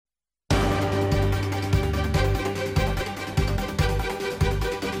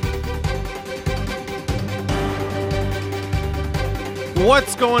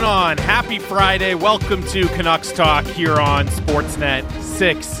What's going on? Happy Friday. Welcome to Canucks Talk here on Sportsnet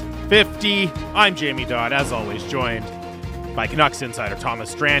 650. I'm Jamie Dodd, as always, joined by Canucks insider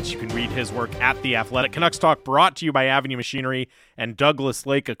Thomas Drance. You can read his work at The Athletic. Canucks Talk brought to you by Avenue Machinery and Douglas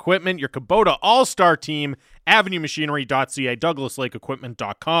Lake Equipment. Your Kubota All-Star Team, avenuemachinery.ca,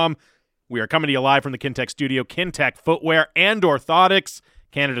 douglaslakeequipment.com. We are coming to you live from the Kintec studio. Kintec Footwear and Orthotics,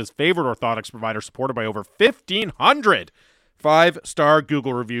 Canada's favorite orthotics provider, supported by over 1,500 5-star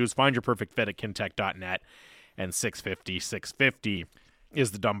Google reviews. Find your perfect fit at kintec.net. And 650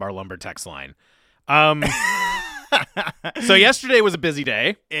 is the Dunbar Lumber text line. So yesterday was a busy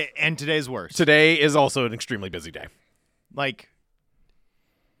day. And today's worse. Today is also an extremely busy day. Like,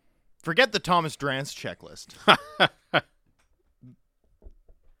 forget the Thomas Drance checklist.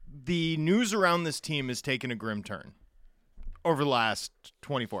 The news around this team has taken a grim turn over the last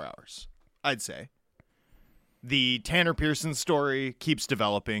 24 hours, I'd say. The Tanner Pearson story keeps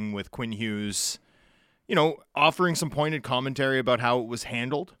developing with Quinn Hughes, offering some pointed commentary about how it was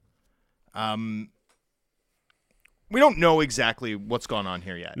handled. We don't know exactly what's gone on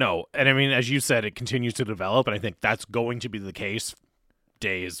here yet. No, and I mean, as you said, it continues to develop, and I think that's going to be the case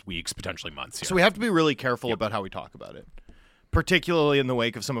days, weeks, potentially months here. So we have to be really careful about how we talk about it, particularly in the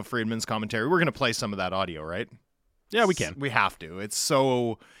wake of some of Friedman's commentary. We're going to play some of that audio, right? Yeah, we can. We have to. It's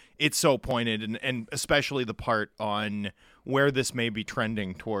so pointed, and especially the part on where this may be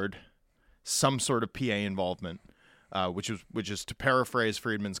trending toward some sort of PA involvement, which is to paraphrase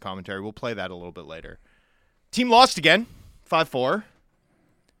Friedman's commentary. We'll play that a little bit later. Team lost again, 5-4.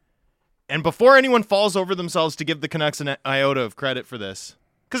 And before anyone falls over themselves to give the Canucks an iota of credit for this,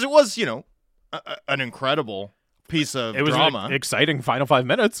 because it was, an incredible piece of drama. It was an exciting final 5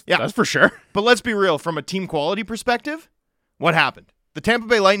 minutes. Yeah, that's for sure. But let's be real, from a team quality perspective, what happened? The Tampa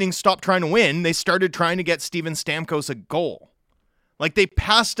Bay Lightning stopped trying to win. They started trying to get Steven Stamkos a goal. Like, they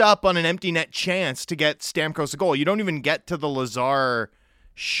passed up on an empty net chance to get Stamkos a goal. You don't even get to the Lazar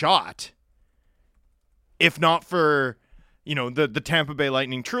shot if not for, the Tampa Bay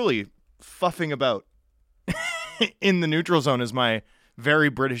Lightning truly fuffing about in the neutral zone, as my very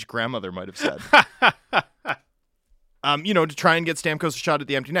British grandmother might have said. To try and get Stamkos a shot at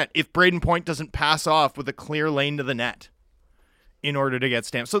the empty net. If Braden Point doesn't pass off with a clear lane to the net in order to get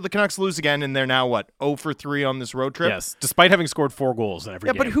Stamkos. So the Canucks lose again, and they're now, 0 for 3 on this road trip? Yes, despite having scored 4 goals in every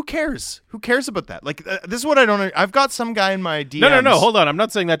game. Yeah, but who cares? Who cares about that? Like, this is what I don't... I've got some guy in my DMs... No, hold on. I'm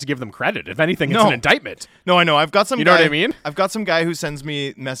not saying that to give them credit. If anything, it's an indictment. No, I know. I've got some You know what I mean? I've got some guy who sends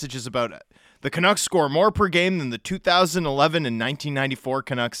me messages about it. The Canucks score more per game than the 2011 and 1994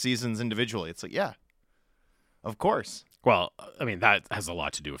 Canucks seasons individually. It's like, yeah, of course. Well, I mean, that has a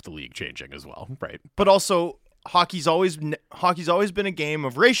lot to do with the league changing as well, right? But also... Hockey's always been a game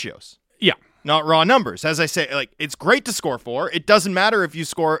of ratios. Yeah. Not raw numbers. As I say, it's great to score 4. It doesn't matter if you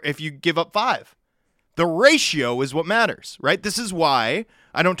give up 5. The ratio is what matters, right? This is why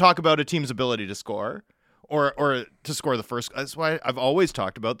I don't talk about a team's ability to score or to score the first. That's why I've always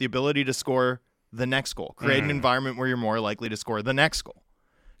talked about the ability to score the next goal. Create an environment where you're more likely to score the next goal.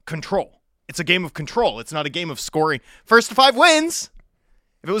 Control. It's a game of control. It's not a game of scoring. First to 5 wins.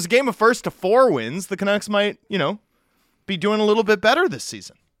 If it was a game of first to 4 wins, the Canucks might, be doing a little bit better this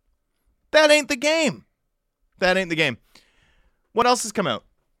season. That ain't the game. What else has come out?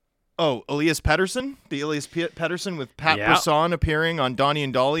 Oh, Elias Pettersson. The Elias Pettersson with Pat Brisson appearing on Donnie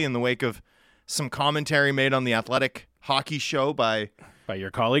and Dolly in the wake of some commentary made on the Athletic Hockey Show by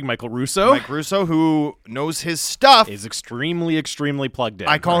your colleague, Michael Russo. Mike Russo, who knows his stuff. Is extremely, extremely plugged in.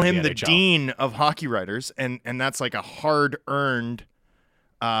 I call him the dean of hockey writers, and that's like a hard-earned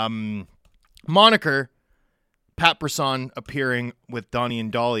moniker. Pat Brisson appearing with Donnie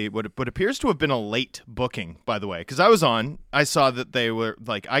and Dolly, what appears to have been a late booking, by the way, because I saw that they were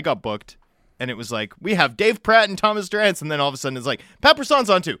like, I got booked, and it was like, we have Dave Pratt and Thomas Drance, and then all of a sudden it's like, Pat Brisson's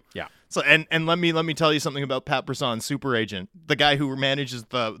on too. Yeah. So and let me tell you something about Pat Brisson, super agent, the guy who manages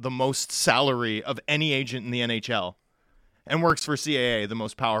the most salary of any agent in the NHL. And works for CAA, the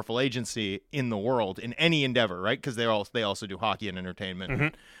most powerful agency in the world in any endeavor, right? Because they also do hockey and entertainment,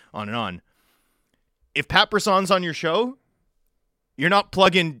 and on and on. If Pat Brisson's on your show, you're not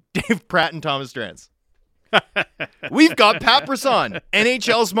plugging Dave Pratt and Thomas Drance. We've got Pat Brisson,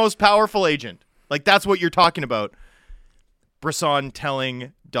 NHL's most powerful agent. Like, that's what you're talking about. Brisson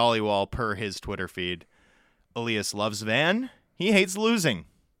telling Dollywall per his Twitter feed, Elias loves Van. He hates losing.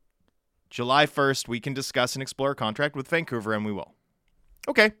 July 1st, we can discuss and explore a contract with Vancouver, and we will.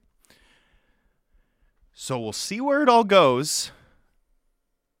 Okay. So we'll see where it all goes.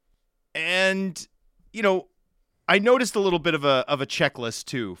 And, I noticed a little bit of a checklist,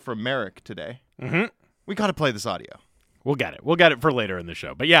 too, from Merrick today. Mm-hmm. We got to play this audio. We'll get it. We'll get it for later in the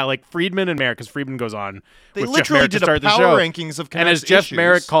show. But yeah, like Friedman and Merrick, because Friedman goes on They with literally Jeff Merrick to did a start the power show. rankings of Canucks And as Jeff issues.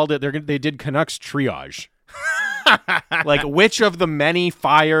 Merrick called it, they did Canucks triage. Like, which of the many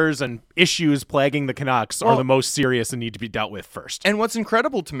fires and issues plaguing the Canucks are the most serious and need to be dealt with first? And what's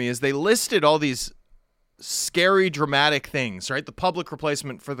incredible to me is they listed all these scary, dramatic things, right? The public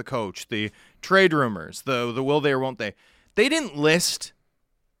replacement for the coach, the trade rumors, the will they or won't they. They didn't list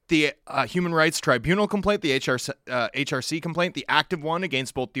the Human Rights Tribunal complaint, the HRC complaint, the active one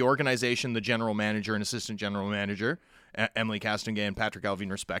against both the organization, the general manager and assistant general manager, Emily Castonguay and Patrick Alvin,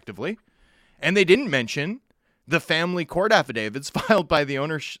 respectively. And they didn't mention the family court affidavits filed by the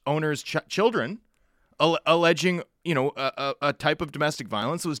owner's children alleging, a type of domestic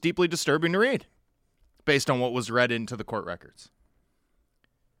violence that was deeply disturbing to read based on what was read into the court records.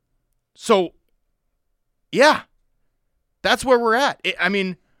 So, yeah, that's where we're at.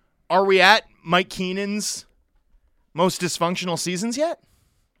 Are we at Mike Keenan's most dysfunctional seasons yet?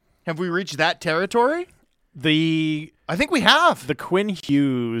 Have we reached that territory? I think we have. The Quinn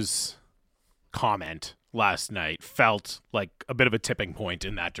Hughes comment last night felt like a bit of a tipping point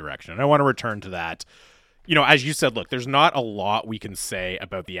in that direction. And I want to return to that. As you said, look, there's not a lot we can say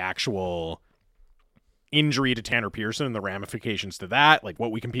about the actual injury to Tanner Pearson and the ramifications to that, like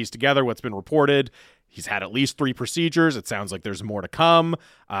what we can piece together, what's been reported. He's had at least 3 procedures. It sounds like there's more to come.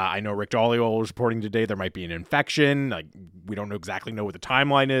 I know Rick Dolio was reporting today there might be an infection. Like, we don't exactly know what the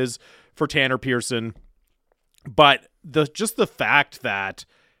timeline is for Tanner Pearson. But just the fact that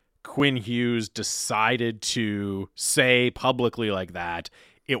Quinn Hughes decided to say publicly like that,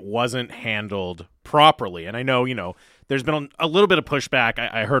 it wasn't handled properly. And I know, there's been a little bit of pushback.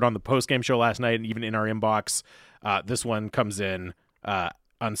 I heard on the postgame show last night and even in our inbox, this one comes in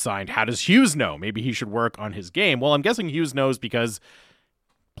unsigned. How does Hughes know? Maybe he should work on his game. Well, I'm guessing Hughes knows because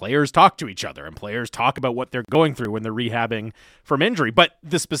players talk to each other and players talk about what they're going through when they're rehabbing from injury. But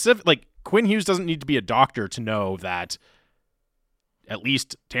the specific, like, Quinn Hughes doesn't need to be a doctor to know that at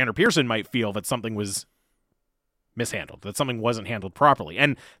least Tanner Pearson might feel that something was mishandled, that something wasn't handled properly.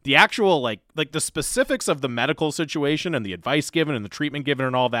 And the actual, like the specifics of the medical situation and the advice given and the treatment given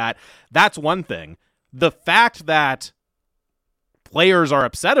and all that, that's one thing. The fact that players are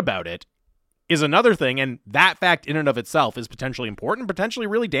upset about it is another thing, and that fact in and of itself is potentially important, potentially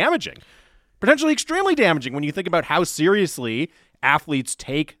really damaging, potentially extremely damaging when you think about how seriously athletes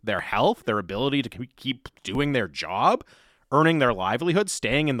take their health, their ability to keep doing their job, earning their livelihood,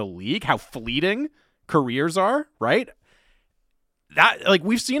 staying in the league, how fleeting careers are, right? That, like,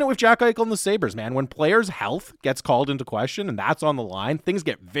 we've seen it with Jack Eichel and the Sabres, man. When players' health gets called into question and that's on the line, things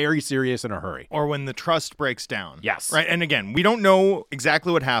get very serious in a hurry. Or when the trust breaks down. Yes. Right. And again, we don't know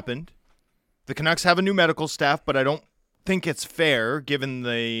exactly what happened. The Canucks have a new medical staff, but I don't think it's fair, given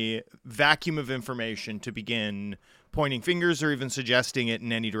the vacuum of information, to begin pointing fingers or even suggesting it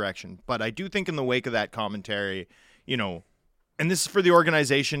in any direction. But I do think in the wake of that commentary, and this is for the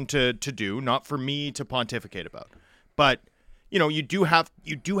organization to do, not for me to pontificate about, but you do have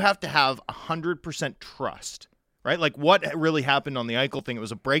to have 100% trust, right? Like, what really happened on the Eichel thing, it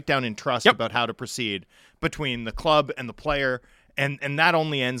was a breakdown in trust about how to proceed between the club and the player, and that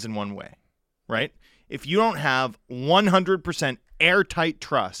only ends in one way, right? If you don't have 100% airtight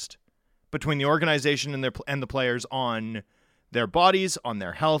trust between the organization and the players on their bodies, on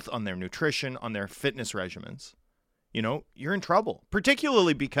their health, on their nutrition, on their fitness regimens, you're in trouble,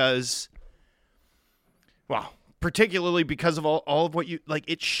 particularly because of all of what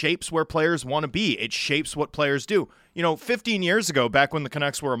it shapes where players want to be. It shapes what players do. 15 years ago, back when the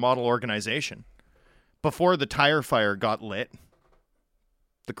Canucks were a model organization, before the tire fire got lit,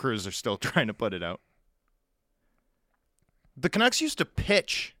 the Crews are still trying to put it out. The Canucks used to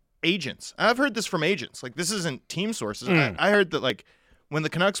pitch agents. I've heard this from agents. Like, this isn't team sources. I heard that, like, when the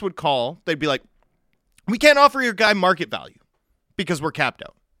Canucks would call, they'd be like, we can't offer your guy market value because we're capped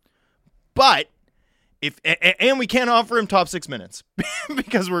out. But and we can't offer him top 6 minutes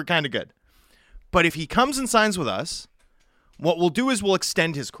because we're kind of good. But if he comes and signs with us, what we'll do is we'll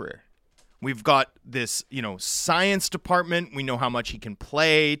extend his career. We've got this, science department. We know how much he can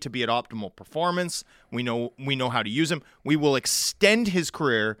play to be at optimal performance. We know how to use him. We will extend his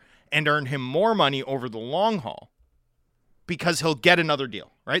career and earn him more money over the long haul because he'll get another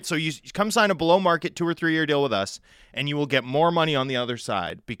deal, right? So you come sign a below market 2 or 3 year deal with us, and you will get more money on the other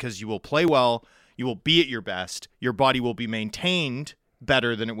side because you will play well. You will be at your best. Your body will be maintained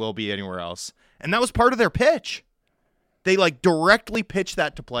better than it will be anywhere else. And that was part of their pitch. They directly pitch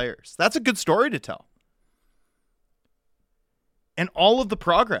that to players. That's a good story to tell. And all of the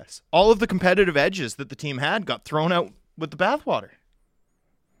progress, all of the competitive edges that the team had got thrown out with the bathwater.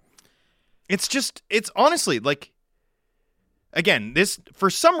 It's honestly, again, this, for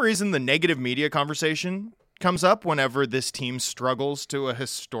some reason, the negative media conversation comes up whenever this team struggles to a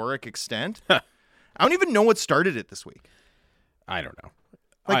historic extent. I don't even know what started it this week. I don't know.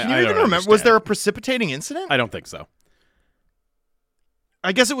 Like, can you even remember? Was there a precipitating incident? I don't think so.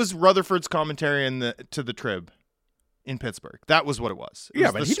 I guess it was Rutherford's commentary to the Trib in Pittsburgh. That was what it was. It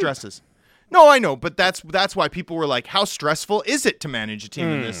was but the stresses. No, I know, but that's why people were like, how stressful is it to manage a team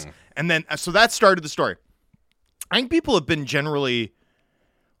in this? And then, so that started the story. I think people have been generally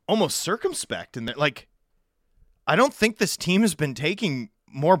almost circumspect in that, like, I don't think this team has been taking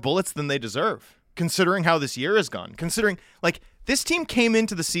more bullets than they deserve, considering how this year has gone. Considering, like, this team came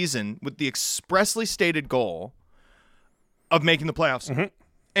into the season with the expressly stated goal of making the playoffs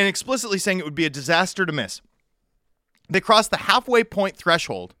and explicitly saying it would be a disaster to miss. They crossed the halfway point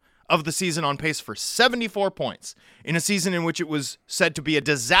threshold of the season on pace for 74 points in a season in which it was said to be a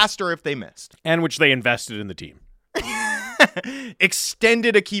disaster if they missed. And which they invested in the team.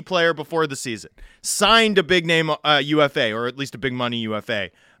 Extended a key player before the season. Signed a big name UFA, or at least a big money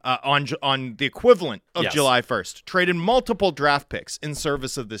UFA, on the equivalent of July 1st. Traded multiple draft picks in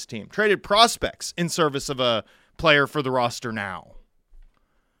service of this team. Traded prospects in service of a player for the roster now.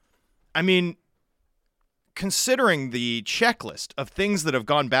 I mean, considering the checklist of things that have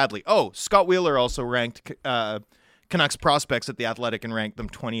gone badly. Oh, Scott Wheeler also ranked Canucks prospects at The Athletic and ranked them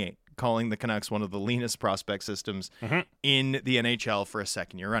 28, calling the Canucks one of the leanest prospect systems in the NHL for a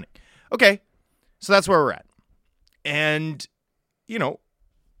second year running. Okay, so that's where we're at. And, you know,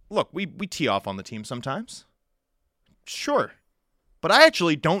 look, we tee off on the team sometimes. Sure. But I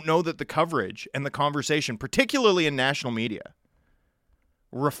actually don't know that the coverage and the conversation, particularly in national media,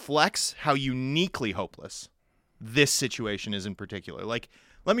 reflects how uniquely hopeless this situation is in particular. Like,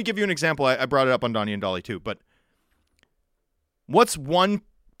 let me give you an example. I brought it up on Donnie and Dolly too, but what's one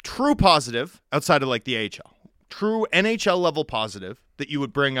true positive outside of like the AHL, true NHL level positive that you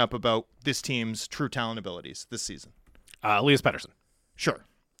would bring up about this team's true talent abilities this season? Elias Pettersson. Sure.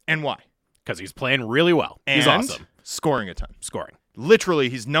 And why? Because he's playing really well. And he's awesome. Scoring a ton. Scoring. Literally,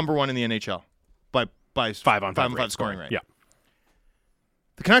 he's number one in the NHL by 5-on-5 scoring rate. Yeah.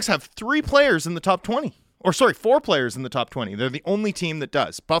 The Canucks have 3 players in the top 20. Or, sorry, 4 players in the top 20. They're the only team that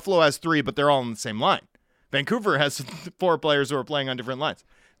does. Buffalo has 3, but they're all on the same line. Vancouver has 4 players who are playing on different lines.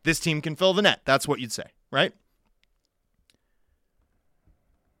 This team can fill the net. That's what you'd say, right?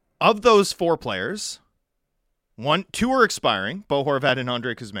 Of those 4 players, 2 are expiring, Bo Horvat and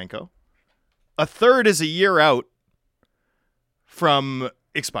Andrei Kuzmenko. A third is a year out from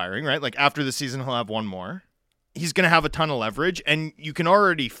expiring, right? Like, after the season, he'll have 1 more. He's going to have a ton of leverage, and you can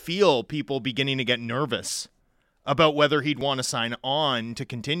already feel people beginning to get nervous about whether he'd want to sign on to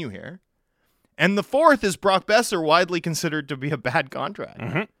continue here. And the 4th is Brock Besser, widely considered to be a bad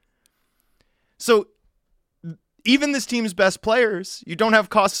contract. So even this team's best players, you don't have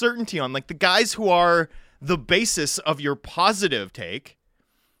cost certainty on. Like, the guys who are the basis of your positive take,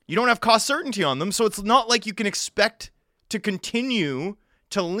 you don't have cost certainty on them, so it's not like you can expect to continue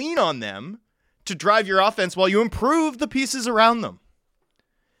to lean on them to drive your offense while you improve the pieces around them.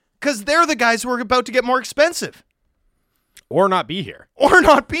 Because they're the guys who are about to get more expensive. Or not be here.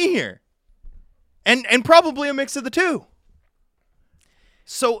 And probably a mix of the two.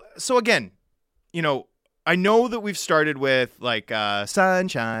 So again, you know, I know that we've started with like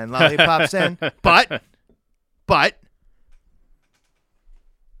sunshine, lollipops, and but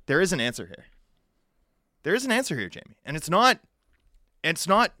there is an answer here. There is an answer here, Jamie. And it's not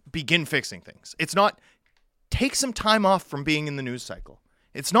begin fixing things. It's not take some time off from being in the news cycle.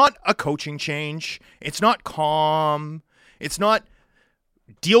 It's not a coaching change. It's not calm. It's not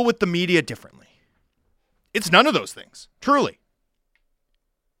deal with the media differently. It's none of those things, truly.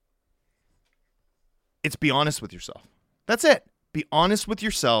 It's be honest with yourself. That's it. Be honest with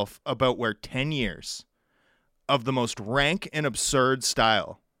yourself about where 10 years of the most rank and absurd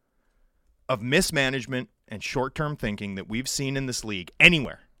style of mismanagement and short-term thinking that we've seen in this league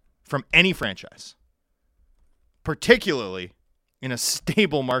anywhere from any franchise, particularly in a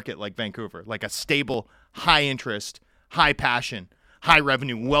stable market like Vancouver, like a stable, high-interest, high-passion,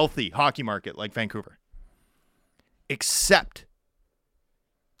 high-revenue, wealthy hockey market like Vancouver, except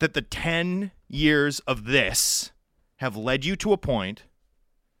that the 10 years of this have led you to a point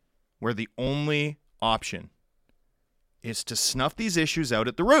where the only option is to snuff these issues out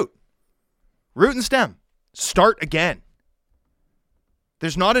at the root. Root and stem. Start again.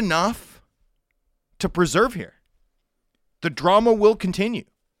 There's not enough to preserve here. The drama will continue.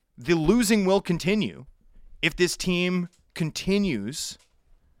 The losing will continue if this team continues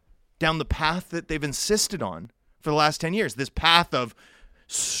down the path that they've insisted on for the last 10 years. This path of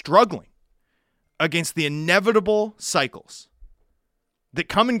struggling against the inevitable cycles that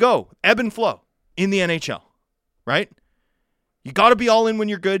come and go, ebb and flow in the NHL, right? You got to be all in when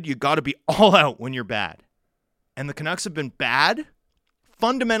you're good. You got to be all out when you're bad. And the Canucks have been bad,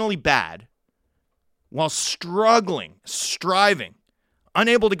 fundamentally bad, while struggling, striving,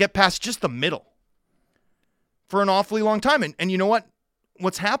 unable to get past just the middle for an awfully long time. And you know what?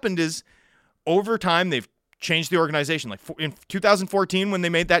 What's happened is over time, they've changed the organization. Like in 2014, when they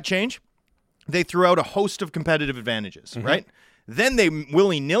made that change, they threw out a host of competitive advantages, right? Then they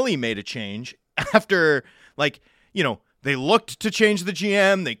willy-nilly made a change after, they looked to change the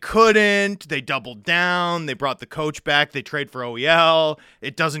GM. They couldn't. They doubled down. They brought the coach back. They trade for OEL.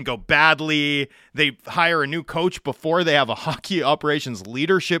 It doesn't go badly. They hire a new coach before they have a hockey operations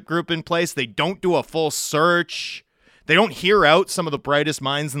leadership group in place. They don't do a full search. They don't hear out some of the brightest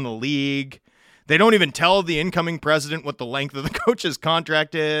minds in the league. They don't even tell the incoming president what the length of the coach's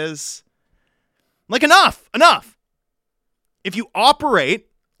contract is. Enough. If you operate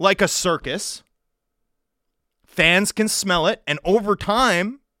like a circus, fans can smell it, and over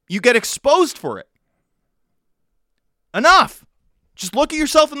time, you get exposed for it. Enough. Just look at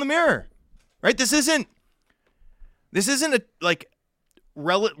yourself in the mirror, right? This isn't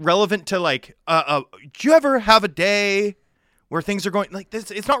relevant to do you ever have a day where things are going like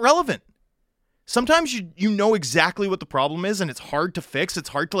this? It's not relevant. Sometimes you know exactly what the problem is, and it's hard to fix. It's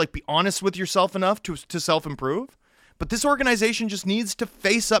hard to be honest with yourself enough to self-improve. But this organization just needs to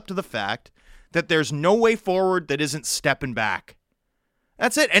face up to the fact that there's no way forward that isn't stepping back.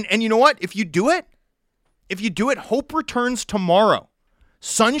 That's it. And you know what? If you do it, hope returns tomorrow.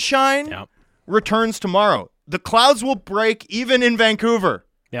 Sunshine returns tomorrow. The clouds will break even in Vancouver.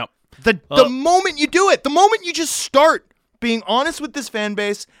 Yep. The moment you do it, the moment you just start being honest with this fan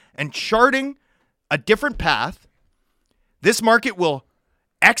base and charting a different path, this market will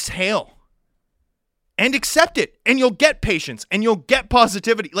exhale and accept it. And you'll get patience and you'll get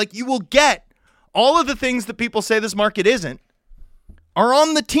positivity. You will get all of the things that people say this market isn't are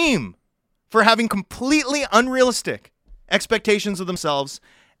on the team for having completely unrealistic expectations of themselves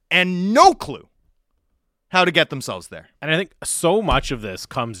and no clue how to get themselves there. And I think so much of this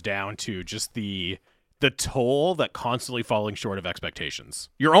comes down to just the toll that constantly falling short of expectations.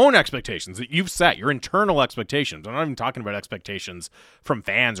 Your own expectations that you've set, your internal expectations. I'm not even talking about expectations from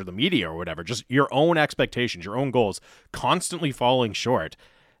fans or the media or whatever, just your own expectations, your own goals, constantly falling short.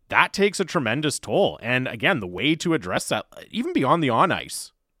 That takes a tremendous toll. And again, the way to address that, even beyond the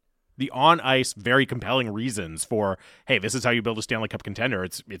on-ice, very compelling reasons for, hey, this is how you build a Stanley Cup contender.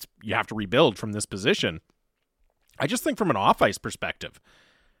 It's you have to rebuild from this position. I just think from an off-ice perspective,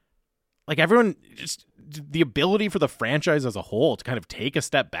 everyone, just the ability for the franchise as a whole to kind of take a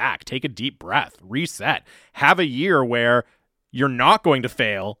step back, take a deep breath, reset, have a year where you're not going to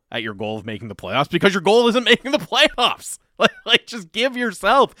fail at your goal of making the playoffs because your goal isn't making the playoffs. Just give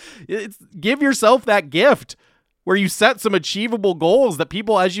yourself that gift where you set some achievable goals that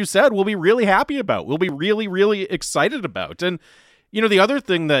people, as you said, will be really happy about, will be really, really excited about. And, the other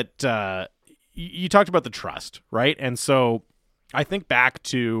thing that you talked about the trust, right? And so I think back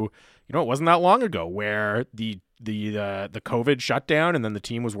to, it wasn't that long ago where the COVID shutdown and then the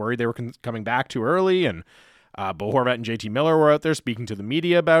team was worried they were coming back too early, and Bo Horvat and JT Miller were out there speaking to the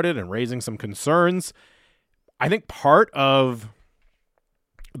media about it and raising some concerns. I think part of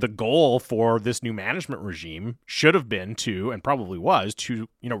the goal for this new management regime should have been to, and probably was, to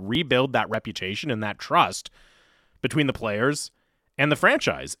rebuild that reputation and that trust between the players and the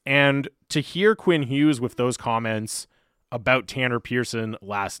franchise. And to hear Quinn Hughes with those comments about Tanner Pearson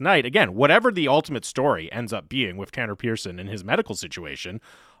last night, again, whatever the ultimate story ends up being with Tanner Pearson and his medical situation,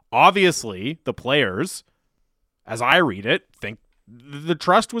 obviously the players, as I read it, think the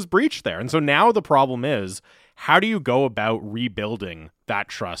trust was breached there. And so now the problem is, how do you go about rebuilding that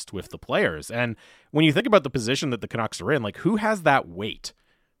trust with the players? And when you think about the position that the Canucks are in, who has that weight?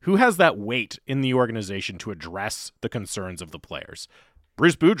 Who has that weight in the organization to address the concerns of the players?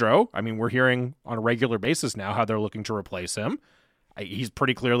 Bruce Boudreau, we're hearing on a regular basis now how they're looking to replace him. He's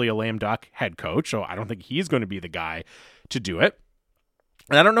pretty clearly a lame duck head coach, so I don't think he's going to be the guy to do it.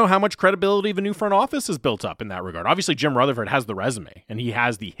 And I don't know how much credibility the new front office has built up in that regard. Obviously, Jim Rutherford has the resume, and he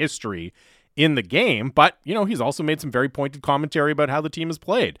has the history in the game, but, he's also made some very pointed commentary about how the team has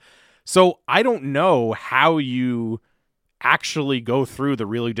played. So I don't know how you actually go through the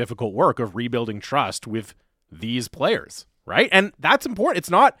really difficult work of rebuilding trust with these players, right? And that's important. It's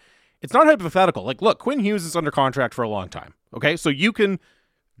not hypothetical. Look, Quinn Hughes is under contract for a long time, okay? So you can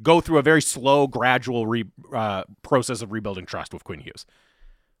go through a very slow, gradual process of rebuilding trust with Quinn Hughes.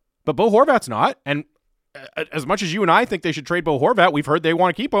 But Bo Horvat's not, and as much as you and I think they should trade Bo Horvat, we've heard they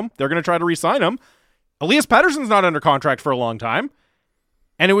want to keep him. They're going to try to re-sign him. Elias Pettersson's not under contract for a long time.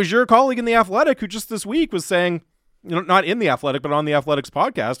 And it was your colleague in The Athletic who just this week was saying, not in The Athletic, but on The Athletic's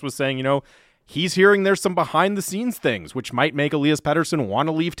podcast, was saying, he's hearing there's some behind-the-scenes things which might make Elias Pettersson want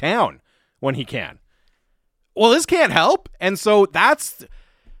to leave town when he can. Well, this can't help. And so that's...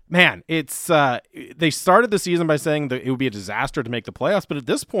 Man, it's they started the season by saying that it would be a disaster to make the playoffs, but at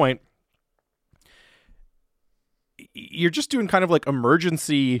this point, you're just doing kind of like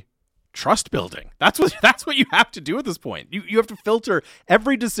emergency trust building. That's what you have to do at this point. You have to filter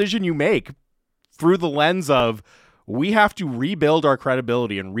every decision you make through the lens of, we have to rebuild our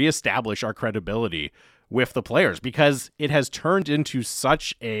credibility and reestablish our credibility with the players, because it has turned into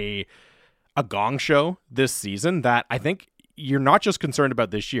such a gong show this season that I think you're not just concerned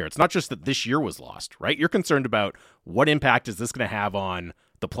about this year. It's not just that this year was lost, right? You're concerned about what impact is this going to have on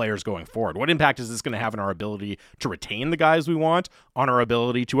the players going forward? What impact is this going to have on our ability to retain the guys we want, on our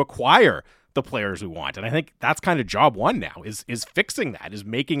ability to acquire the players we want? And I think that's kind of job one now, is fixing that, is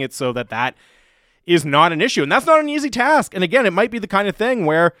making it so that is not an issue. And that's not an easy task. And again, it might be the kind of thing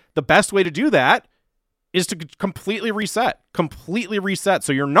where the best way to do that is to completely reset.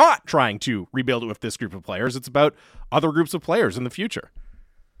 So you're not trying to rebuild it with this group of players. It's about other groups of players in the future.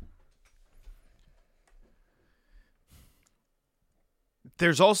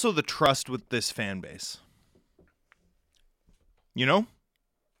 There's also the trust with this fan base.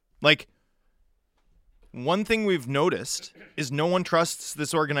 Like, one thing we've noticed is no one trusts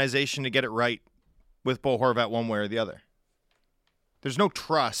this organization to get it right with Bo Horvat one way or the other. There's no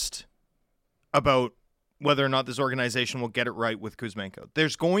trust about whether or not this organization will get it right with Kuzmenko.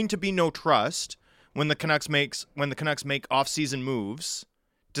 There's going to be no trust when the Canucks make off-season moves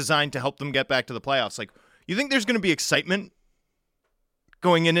designed to help them get back to the playoffs. Like, you think there's going to be excitement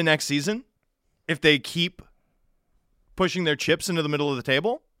going into next season if they keep pushing their chips into the middle of the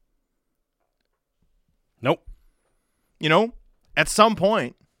table? Nope. At some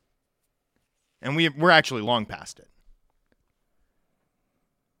point, and we're actually long past it,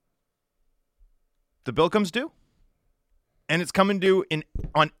 the bill comes due, and it's coming due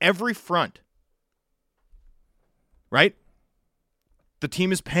on every front, right? The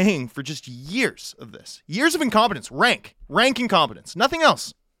team is paying for just years of this. Years of incompetence. Rank incompetence. Nothing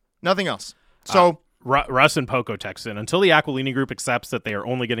else. So Russ and Poco text in, until the Aquilini Group accepts that they are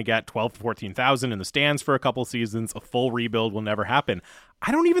only going to get 12 to 14,000 in the stands for a couple seasons, a full rebuild will never happen.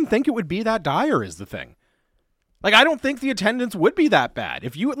 I don't even think it would be that dire is the thing. Like, I don't think the attendance would be that bad.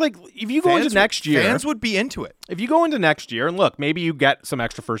 If you go into next year, fans would be into it. If you go into next year, and look, maybe you get some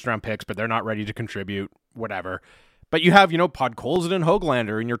extra first-round picks, but they're not ready to contribute, whatever. But you have, Podkolzin and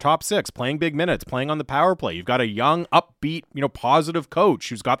Höglander in your top six, playing big minutes, playing on the power play. You've got a young, upbeat, positive coach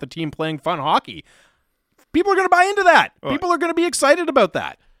who's got the team playing fun hockey. People are going to buy into that. People are going to be excited about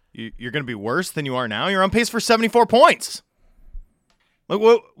that. You're going to be worse than you are now? You're on pace for 74 points. Like,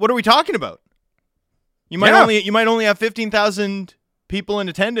 what are we talking about? You might only have 15,000 people in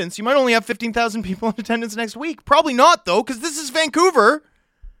attendance. You might only have 15,000 people in attendance next week. Probably not, though, because this is Vancouver.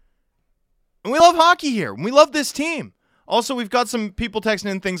 And we love hockey here. And we love this team. Also, we've got some people texting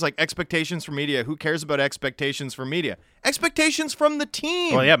in things like expectations for media. Who cares about expectations for media? Expectations from the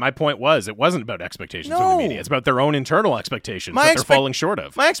team. Well, yeah, my point was it wasn't about expectations from the media. It's about their own internal expectations that they're falling short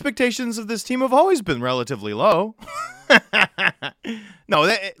of. My expectations of this team have always been relatively low.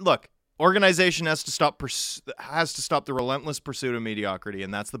 No, look. Organization has to stop the relentless pursuit of mediocrity,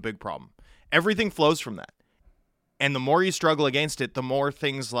 and that's the big problem. Everything flows from that. And the more you struggle against it, the more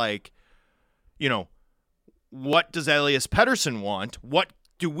things like, what does Elias Pettersson want? What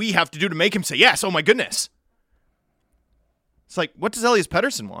do we have to do to make him say yes? Oh my goodness. It's like, what does Elias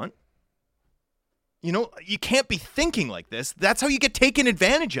Pettersson want? You can't be thinking like this. That's how you get taken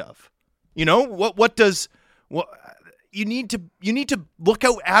advantage of. You need to look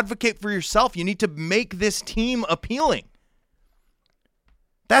out, advocate for yourself. You need to make this team appealing.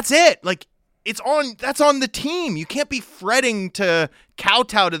 That's it. Like, that's on the team. You can't be fretting to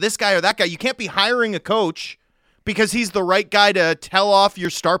kowtow to this guy or that guy. You can't be hiring a coach because he's the right guy to tell off your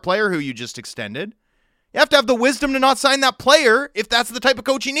star player who you just extended. You have to have the wisdom to not sign that player if that's the type of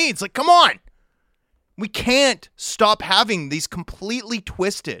coach he needs. Like, come on. We can't stop having these completely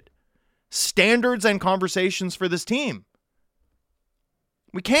twisted standards and conversations for this team.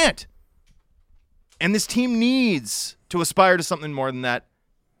 We can't. And this team needs to aspire to something more than that.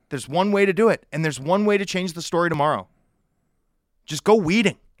 There's one way to do it, and there's one way to change the story tomorrow. Just go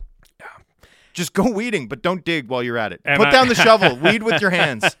weeding. Just go weeding, but don't dig while you're at it. Put down the shovel. Weed with your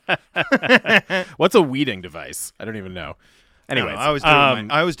hands. What's a weeding device? I don't even know. Anyways, I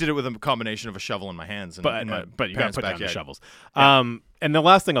always did it with a combination of a shovel in my hands. And but you got to put down the shovels. Yeah. And the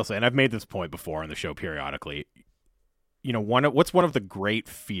last thing I'll say, and I've made this point before on the show periodically, what's one of the great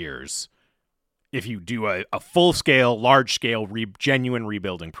fears if you do a full-scale, large-scale, genuine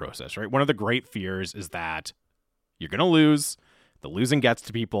rebuilding process, right? One of the great fears is that you're going to lose, the losing gets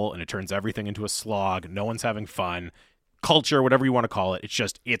to people, and it turns everything into a slog. No one's having fun. Culture, whatever you want to call it,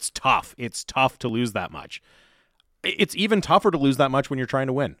 it's tough. It's tough to lose that much. It's even tougher to lose that much when you're trying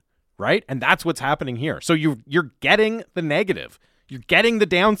to win, right? And that's what's happening here. So you're getting the negative. You're getting the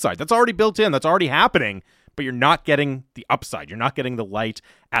downside. That's already built in. That's already happening, but you're not getting the upside. You're not getting the light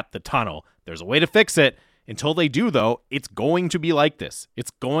at the tunnel. There's a way to fix it. Until they do, though, it's going to be like this.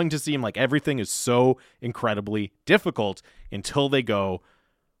 It's going to seem like everything is so incredibly difficult until they go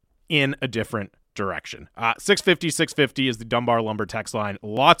in a different direction. 650 is the Dunbar Lumber text line.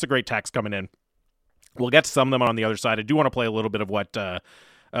 Lots of great texts coming in. We'll get to some of them on the other side. I do want to play a little bit of what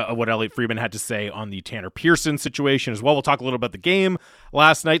Elliot Friedman had to say on the Tanner Pearson situation as well. We'll talk a little about the game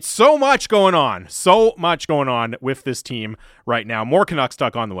last night. So much going on with this team right now. More Canucks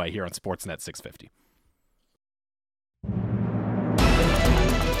Talk on the way here on Sportsnet 650.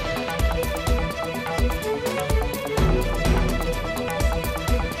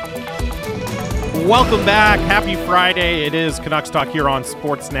 Welcome back. Happy Friday. It is Canucks Talk here on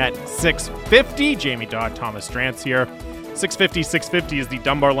Sportsnet 650. Jamie Dodd, Thomas Drance here. 650 is the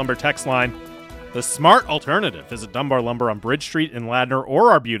Dunbar Lumber text line. The smart alternative. Visit Dunbar Lumber on Bridge Street in Ladner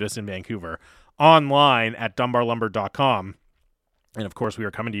or Arbutus in Vancouver. Online at dunbarlumber.com. And of course, we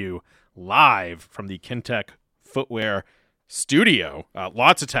are coming to you live from the Kintec Footwear studio.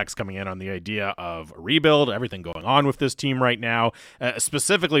 Lots of texts coming in on the idea of a rebuild, everything going on with this team right now.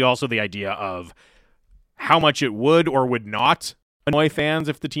 Specifically also the idea of how much it would or would not annoy fans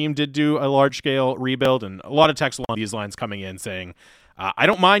if the team did do a large-scale rebuild. And a lot of texts along these lines coming in saying, I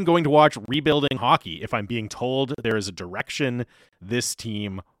don't mind going to watch rebuilding hockey if I'm being told there is a direction this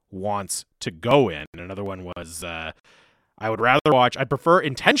team wants to go in. And another one was, I'd prefer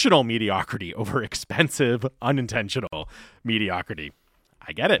intentional mediocrity over expensive, unintentional mediocrity.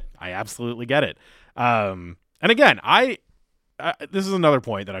 I get it. I absolutely get it. And again, this is another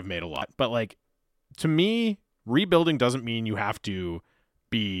point that I've made a lot, but like, to me, rebuilding doesn't mean you have to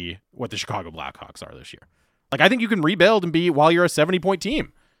be what the Chicago Blackhawks are this year. Like, I think you can rebuild and be while you're a 70-point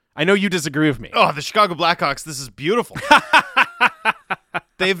team. I know you disagree with me. Oh, the Chicago Blackhawks, this is beautiful.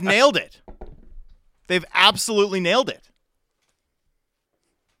 They've nailed it. They've absolutely nailed it.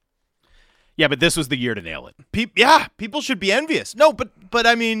 Yeah, but this was the year to nail it. People should be envious. No, but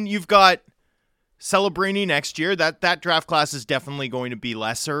I mean, you've got Celebrini next year. That draft class is definitely going to be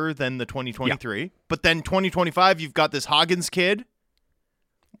lesser than the 2023. Yeah. But then 2025, you've got this Hoggins kid,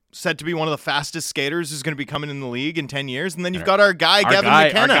 said to be one of the fastest skaters who's going to be coming in the league in 10 years. And then you've got our guy,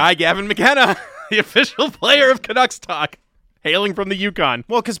 Gavin McKenna, the official player of Canucks Talk, hailing from the Yukon.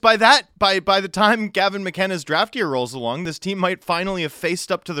 Well, because by the time Gavin McKenna's draft year rolls along, this team might finally have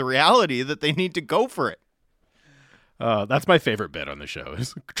faced up to the reality that they need to go for it. That's my favorite bit on the show,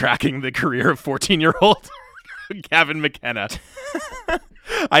 is tracking the career of 14-year-old Gavin McKenna.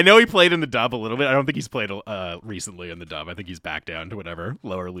 I know he played in the dub a little bit. I don't think he's played recently in the dub. I think he's back down to whatever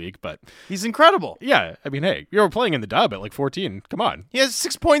lower league, but he's incredible. Yeah, I mean, hey, you were playing in the dub at like 14. Come on. He has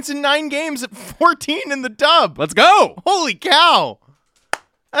 6 points in 9 games at 14 in the dub. Let's go. Holy cow.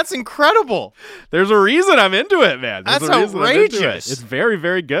 That's incredible. There's a reason I'm into it, man. That's outrageous. It's very,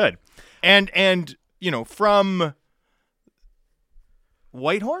 very good. And from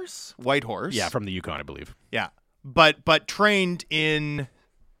Whitehorse? Yeah, from the Yukon, I believe. Yeah. But trained in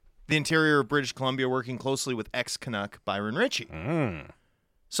the interior of British Columbia, working closely with ex-Canuck Byron Ritchie.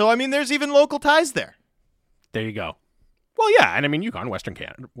 So, I mean, there's even local ties there. There you go. Well, yeah, and I mean, Yukon, Western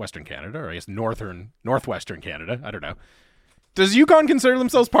Canada, or I guess Northwestern Canada. I don't know. Does Yukon consider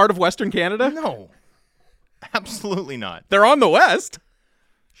themselves part of Western Canada? No. Absolutely not. They're on the west.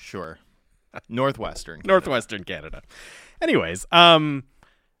 Sure. Northwestern Canada. Anyways,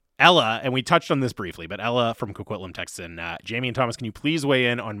 Ella, and we touched on this briefly, but Ella from Coquitlam texts in, Jamie and Thomas, can you please weigh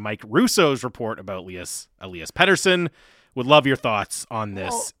in on Mike Russo's report about Elias Pettersson? Would love your thoughts on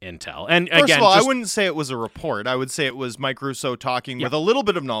this intel. And first again, of all, I wouldn't say it was a report. I would say it was Mike Russo talking with a little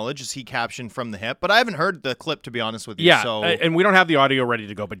bit of knowledge, as he captioned from the hip. But I haven't heard the clip, to be honest with you. Yeah, so. And we don't have the audio ready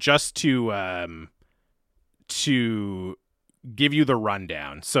to go, but just to give you the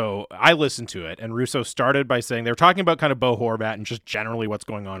rundown. So I listened to it, and Russo started by saying they were talking about kind of Bo Horvat and just generally what's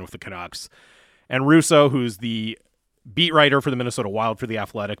going on with the Canucks. And Russo, who's the beat writer for the Minnesota Wild for The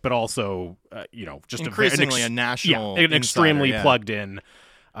Athletic, but also, just increasingly a national, an extremely plugged in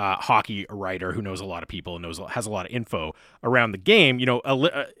hockey writer who knows a lot of people and has a lot of info around the game.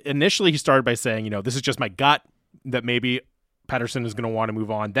 Initially he started by saying, this is just my gut that maybe Pettersson is going to want to move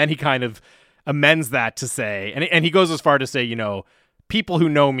on. Then he kind of amends that to say, and he goes as far to say, people who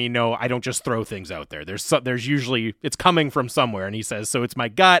know me know I don't just throw things out there. There's usually, it's coming from somewhere. And he says, so it's my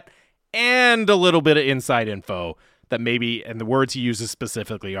gut and a little bit of inside info that maybe, and the words he uses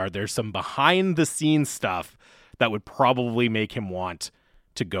specifically are, there's some behind the scenes stuff that would probably make him want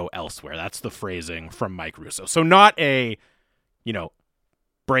to go elsewhere. That's the phrasing from Mike Russo. So not a,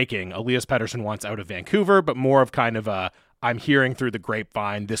 breaking, Elias Pettersson wants out of Vancouver, but more of kind of a, I'm hearing through the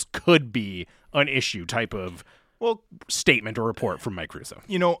grapevine, this could be an issue type of statement or report from Mike Russo.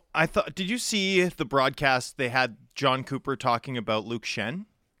 I thought, did you see the broadcast? They had John Cooper talking about Luke Schenn.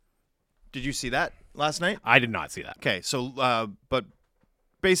 Did you see that last night? I did not see that. Okay, so but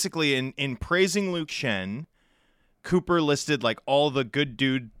basically in praising Luke Schenn, Cooper listed like all the good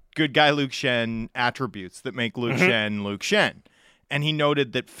guy Luke Schenn attributes that make Luke Schenn Luke Schenn, and he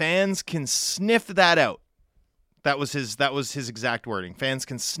noted that fans can sniff that out. That was his exact wording. Fans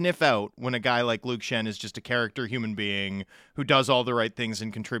can sniff out when a guy like Luke Schenn is just a character human being who does all the right things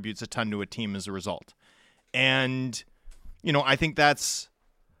and contributes a ton to a team as a result. And, I think that's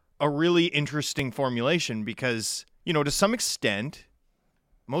a really interesting formulation because, to some extent,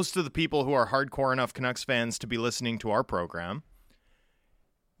 most of the people who are hardcore enough Canucks fans to be listening to our program,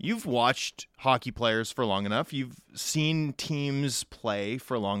 you've watched hockey players for long enough. You've seen teams play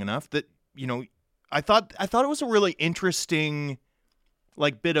for long enough that, I thought it was a really interesting,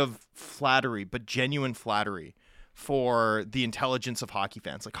 bit of flattery, but genuine flattery for the intelligence of hockey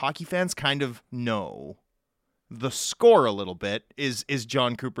fans. Like, hockey fans kind of know the score a little bit is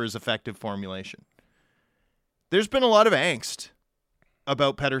John Cooper's effective formulation. There's been a lot of angst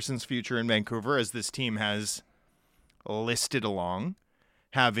about Pettersson's future in Vancouver as this team has listed along,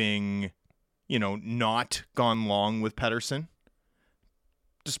 having, not gone long with Pettersson,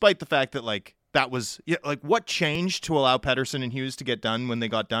 despite the fact that, that was, what changed to allow Pettersson and Hughes to get done when they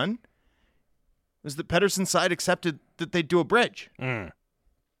got done was that Pettersson's side accepted that they'd do a bridge.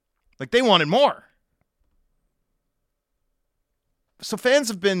 They wanted more. So fans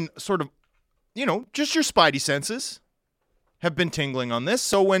have been sort of, just your spidey senses have been tingling on this.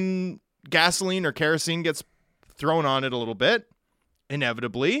 So when gasoline or kerosene gets thrown on it a little bit,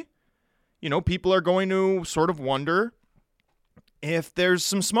 inevitably, people are going to sort of wonder if there's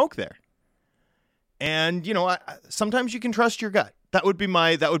some smoke there. And, sometimes you can trust your gut. That would be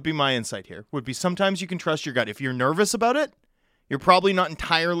my insight here. Would be sometimes you can trust your gut. If you're nervous about it, you're probably not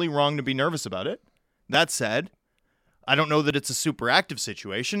entirely wrong to be nervous about it. That said, I don't know that it's a super active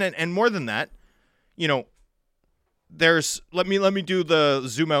situation. And more than that, there's let me do the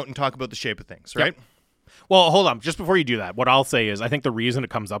zoom out and talk about the shape of things, right? Yep. Well, hold on. Just before you do that, what I'll say is I think the reason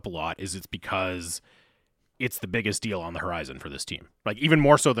it comes up a lot is it's because it's the biggest deal on the horizon for this team. Even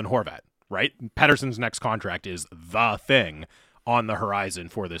more so than Horvat. Right? Pettersson's next contract is the thing on the horizon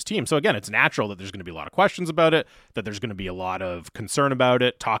for this team. So again, it's natural that there's going to be a lot of questions about it, that there's going to be a lot of concern about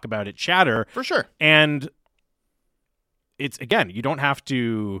it, talk about it, chatter. For sure. And it's, again, you don't have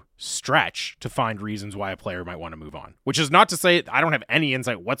to stretch to find reasons why a player might want to move on, which is not to say I don't have any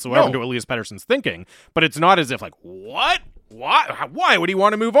insight whatsoever into Elias Pettersson's thinking, but it's not as if what? Why would he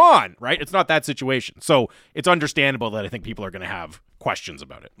want to move on? Right? It's not that situation. So it's understandable that I think people are going to have questions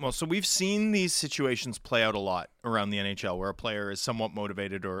about it. Well, so we've seen these situations play out a lot around the NHL where a player is somewhat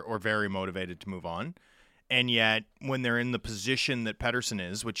motivated or very motivated to move on. And yet when they're in the position that Pettersson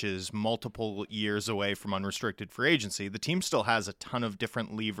is, which is multiple years away from unrestricted free agency, the team still has a ton of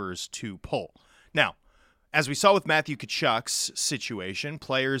different levers to pull. Now, as we saw with Matthew Tkachuk's situation,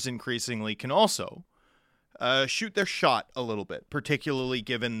 players increasingly can also shoot their shot a little bit, particularly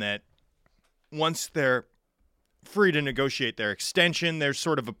given that once they're free to negotiate their extension, there's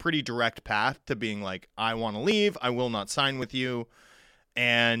sort of a pretty direct path to being like, I want to leave, I will not sign with you,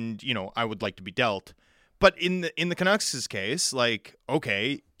 and, I would like to be dealt. But in the Canucks' case,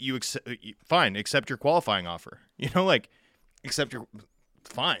 okay, fine, accept your qualifying offer. Accept your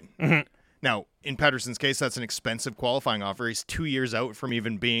fine. Mm-hmm. Now, in Pettersson's case, that's an expensive qualifying offer. He's 2 years out from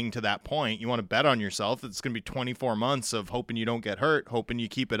even being to that point. You want to bet on yourself. It's going to be 24 months of hoping you don't get hurt, hoping you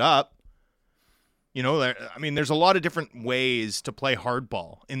keep it up. There's a lot of different ways to play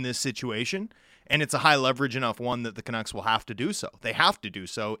hardball in this situation, and it's a high leverage enough one that the Canucks will have to do so. They have to do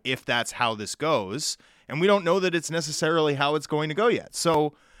so if that's how this goes, and we don't know that it's necessarily how it's going to go yet.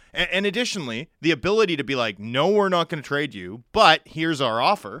 So, and additionally, the ability to be like, no, we're not going to trade you, but here's our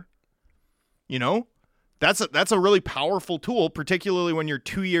offer. That's a really powerful tool, particularly when you're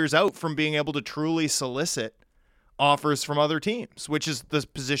 2 years out from being able to truly solicit offers from other teams, which is the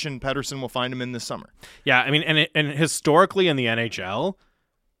position Pettersson will find him in this summer. Yeah, and historically in the NHL,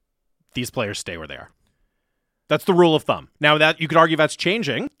 these players stay where they are. That's the rule of thumb. Now, that you could argue that's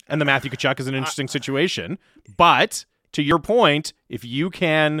changing, and the Matthew Tkachuk is an interesting situation. But to your point, if you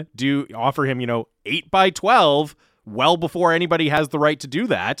can offer him, 8 by 12, well before anybody has the right to do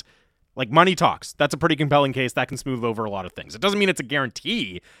that, like money talks. That's a pretty compelling case that can smooth over a lot of things. It doesn't mean it's a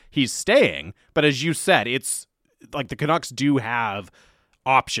guarantee he's staying, but as you said, it's like the Canucks do have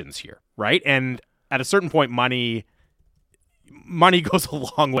options here, right? And at a certain point, money goes a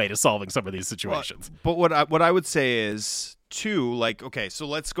long way to solving some of these situations. But what I would say is, too, like, okay, so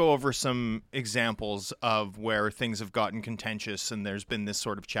let's go over some examples of where things have gotten contentious and there's been this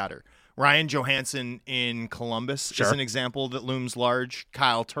sort of chatter. Ryan Johansson in Columbus is an example that looms large.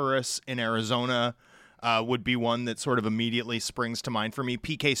 Kyle Turris in Arizona would be one that sort of immediately springs to mind for me.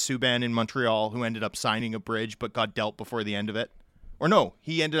 PK Subban in Montreal, who ended up signing a bridge but got dealt before the end of it. Or no,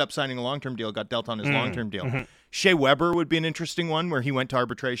 he ended up signing a long-term deal, got dealt on his long-term deal. Mm-hmm. Shea Weber would be an interesting one where he went to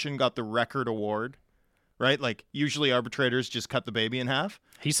arbitration, got the record award, right? Like, usually arbitrators just cut the baby in half.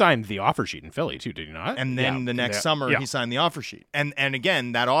 He signed the offer sheet in Philly, too, did he not? And then the next summer, he signed the offer sheet. And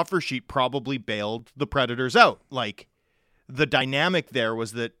again, that offer sheet probably bailed the Predators out. Like, the dynamic there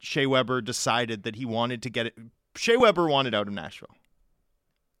was that Shea Weber decided that he wanted to get it. Shea Weber wanted out of Nashville.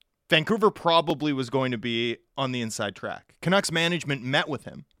 Vancouver probably was going to be on the inside track. Canucks management met with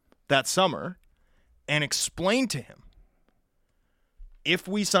him that summer and explained to him, if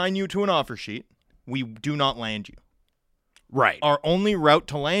we sign you to an offer sheet, we do not land you. Right. Our only route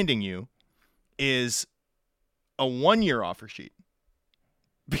to landing you is a 1-year offer sheet.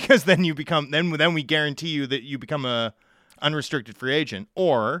 Because then you become, then we guarantee you that you become a unrestricted free agent,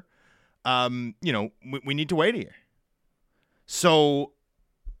 or, we need to wait a year. So,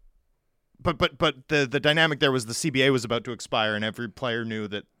 but the dynamic there was the CBA was about to expire, and every player knew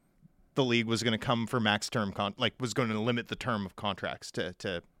that the league was going to come for max term, was going to limit the term of contracts to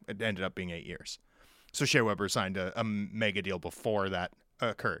it ended up being 8 years. So Shea Weber signed a mega deal before that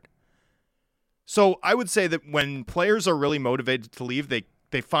occurred. So I would say that when players are really motivated to leave,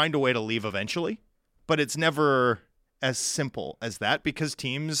 they find a way to leave eventually, but it's never as simple as that, because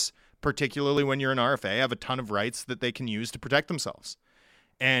teams, particularly when you're an RFA, have a ton of rights that they can use to protect themselves.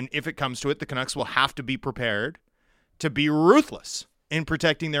 And if it comes to it, the Canucks will have to be prepared to be ruthless in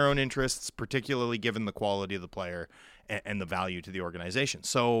protecting their own interests, particularly given the quality of the player and the value to the organization.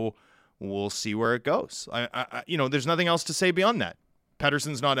 So we'll see where it goes. There's nothing else to say beyond that.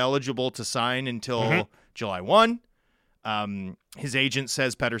 Pettersson's not eligible to sign until July 1. His agent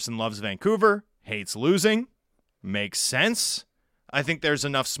says Pettersson loves Vancouver, hates losing. Makes sense. I think there's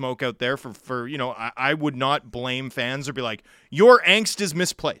enough smoke out there for I would not blame fans or be like, your angst is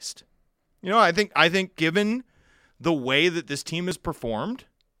misplaced. I think given the way that this team has performed,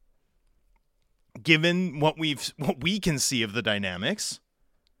 given what we can see of the dynamics,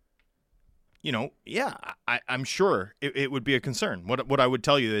 I'm sure it would be a concern. What I would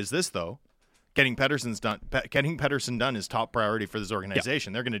tell you is this, though. Getting Pettersson done is top priority for this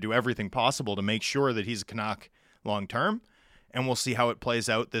organization. Yep. They're going to do everything possible to make sure that he's a Canuck long term, and we'll see how it plays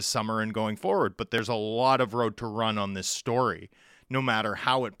out this summer and going forward. But there's a lot of road to run on this story, no matter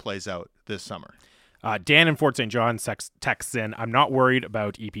how it plays out this summer. Dan in Fort St. John texts in, I'm not worried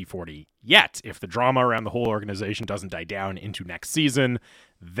about EP40 yet. If the drama around the whole organization doesn't die down into next season,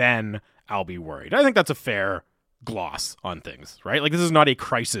 then I'll be worried. I think that's a fair gloss on things, right? Like, this is not a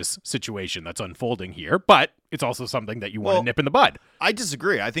crisis situation that's unfolding here, but it's also something that you want to nip in the bud. I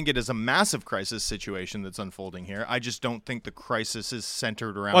disagree. I think it is a massive crisis situation that's unfolding here. I just don't think the crisis is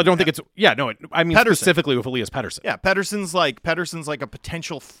centered around. Well, I don't think it's. Yeah, no. I mean, Pettersson. Specifically with Elias Pettersson. Yeah, Pettersson's like a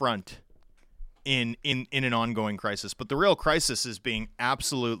potential front in an ongoing crisis, but the real crisis is being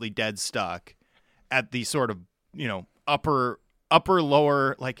absolutely dead stuck at the sort of upper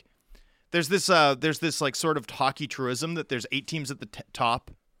lower, like. There's this like sort of hockey truism that there's 8 teams at the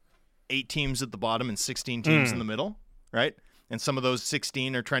top, 8 teams at the bottom, and 16 teams in the middle, right? And some of those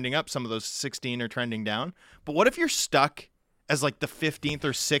 16 are trending up, some of those 16 are trending down. But what if you're stuck as like the 15th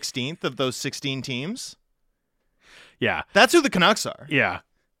or 16th of those 16 teams? Yeah. That's who the Canucks are. Yeah.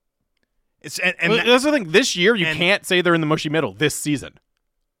 It's that's the thing. This year, you can't say they're in the mushy middle this season.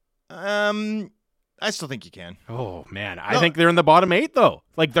 I still think you can. Oh, man. I think they're in the bottom 8, though.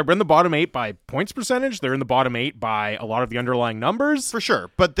 Like, they're in the bottom 8 by points percentage. They're in the bottom 8 by a lot of the underlying numbers. For sure.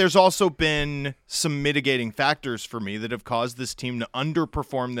 But there's also been some mitigating factors for me that have caused this team to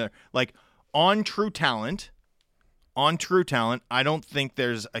underperform. On true talent, I don't think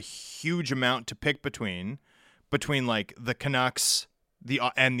there's a huge amount to pick between like the Canucks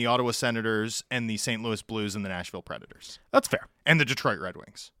and the Ottawa Senators and the St. Louis Blues and the Nashville Predators. That's fair. And the Detroit Red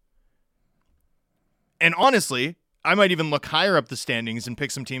Wings. And honestly, I might even look higher up the standings and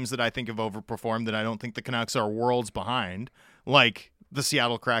pick some teams that I think have overperformed that I don't think the Canucks are worlds behind, like the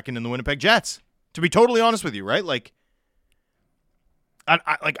Seattle Kraken and the Winnipeg Jets. To be totally honest with you, right? Like,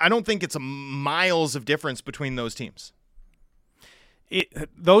 I don't think it's miles of difference between those teams.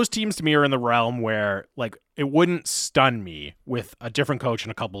 Those teams to me are in the realm where, like, it wouldn't stun me with a different coach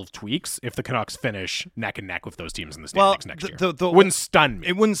and a couple of tweaks if the Canucks finish neck and neck with those teams in the standings next year. It wouldn't stun me.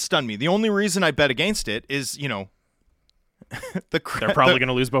 It wouldn't stun me. The only reason I bet against it is, they're probably going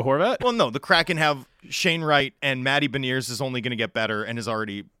to lose Bo Horvat. Well, no, the Kraken have Shane Wright, and Matty Beniers is only going to get better and is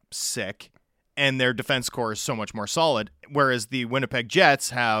already sick, and their defense core is so much more solid. Whereas the Winnipeg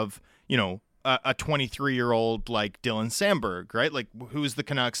Jets have, a 23-year-old like Dylan Samberg, right? Like, who's the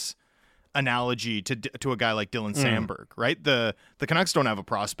Canucks analogy to a guy like Dylan Samberg, right? The Canucks don't have a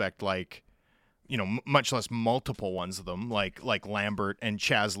prospect like, much less multiple ones of them, like Lambert and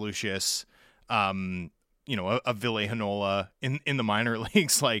Chaz Lucius, a Ville Heinola in the minor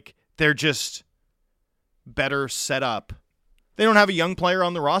leagues. Like, they're just better set up. They don't have a young player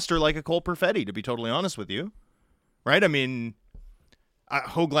on the roster like a Cole Perfetti, to be totally honest with you, right? I mean,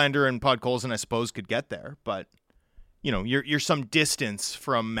 Höglander and Podkolzin, I suppose, could get there, but you're some distance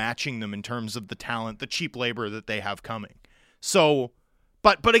from matching them in terms of the talent, the cheap labor that they have coming. So,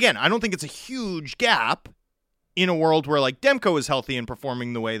 but again, I don't think it's a huge gap in a world where like Demko is healthy and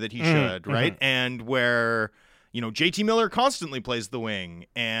performing the way that he should, right? And where JT Miller constantly plays the wing,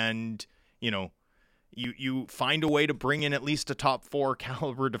 and you find a way to bring in at least a top 4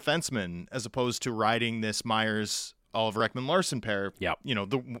 caliber defenseman as opposed to riding this Myers Oliver Ekman-Larsson pair,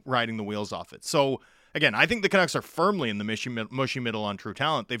 riding the wheels off it. So, again, I think the Canucks are firmly in the mushy middle on true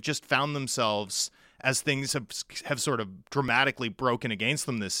talent. They've just found themselves, as things have sort of dramatically broken against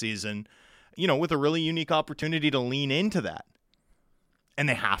them this season, with a really unique opportunity to lean into that. And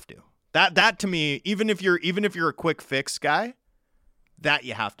they have to. That to me, even if you're a quick fix guy, that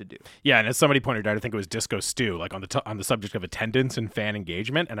you have to do. Yeah, and as somebody pointed out, I think it was Disco Stu, like on the subject of attendance and fan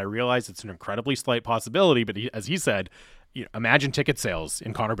engagement, and I realize it's an incredibly slight possibility, but as he said, imagine ticket sales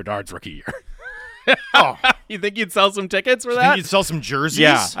in Connor Bedard's rookie year. Oh, you think you'd sell some tickets for that? Think you'd sell some jerseys?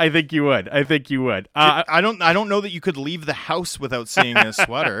 Yeah, I think you would. I don't know that you could leave the house without seeing a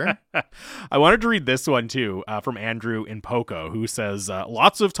sweater. I wanted to read this one too, from Andrew in Poco, who says,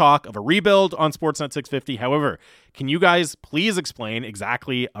 lots of talk of a rebuild on Sportsnet 650. However, can you guys please explain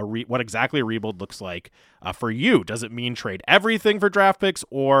exactly what exactly a rebuild looks like for you? Does it mean trade everything for draft picks,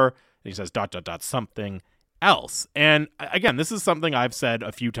 or, he says, ... something else? And again, this is something I've said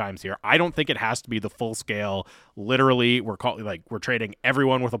a few times here. I don't think it has to be the full scale. Literally, we're trading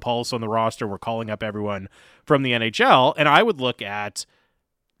everyone with a pulse on the roster. We're calling up everyone from the NHL. And I would look at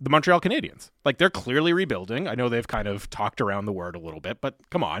the Montreal Canadiens. Like, they're clearly rebuilding. I know they've kind of talked around the word a little bit, but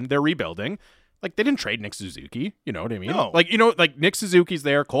come on, they're rebuilding. Like, they didn't trade Nick Suzuki. You know what I mean? No. Like Nick Suzuki's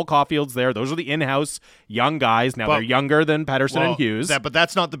there. Cole Caulfield's there. Those are the in-house young guys. Now, they're younger than Pettersson and Hughes. But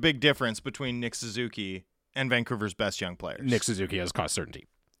that's not the big difference between Nick Suzuki and Vancouver's best young players. Nick Suzuki has cost certainty.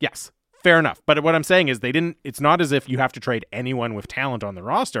 Yes, fair enough. But what I'm saying is it's not as if you have to trade anyone with talent on the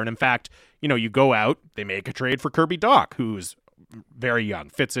roster. And in fact, you go out, they make a trade for Kirby Dach, who's very young,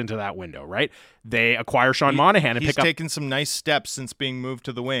 fits into that window, right? They acquire Sean Monahan and he's taken some nice steps since being moved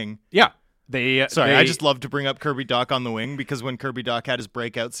to the wing. Yeah. I just love to bring up Kirby Dach on the wing, because when Kirby Dach had his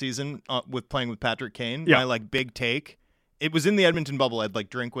breakout season with playing with Patrick Kane, my big take, it was in the Edmonton bubble. I'd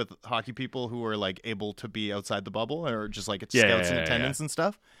drink with hockey people who were able to be outside the bubble, or just scouts in attendance and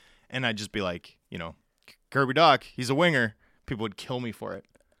stuff. And I'd just be like, Kirby Dach, he's a winger. People would kill me for it.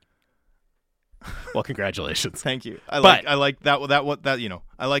 Well, congratulations. Thank you. I like that.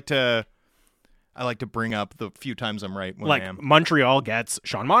 I like to bring up the few times I'm right when I am. Montreal gets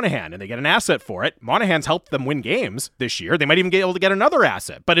Sean Monahan, and they get an asset for it. Monahan's helped them win games this year. They might even be able to get another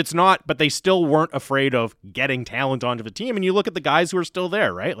asset, but they still weren't afraid of getting talent onto the team. And you look at the guys who are still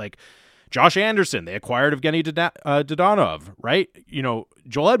there, right? Like Josh Anderson, they acquired Evgeny Dodonov, right?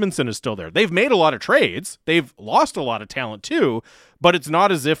 Joel Edmondson is still there. They've made a lot of trades. They've lost a lot of talent too, but it's not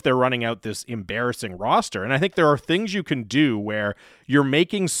as if they're running out this embarrassing roster. And I think there are things you can do where you're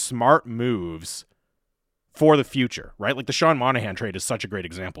making smart moves for the future, right? Like the Sean Monahan trade is such a great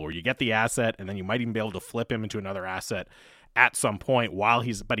example where you get the asset and then you might even be able to flip him into another asset at some point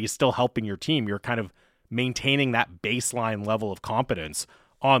but he's still helping your team. You're kind of maintaining that baseline level of competence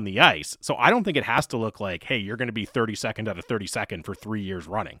on the ice. So I don't think it has to look like, hey, you're going to be 32nd out of 32nd for 3 years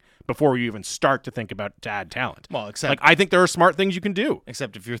running before you even start to think about to add talent. Well, except I think there are smart things you can do.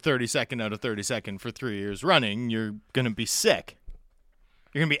 Except if you're 32nd out of 32nd for 3 years running, you're going to be sick.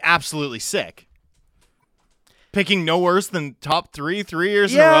 You're going to be absolutely sick. Picking no worse than top 3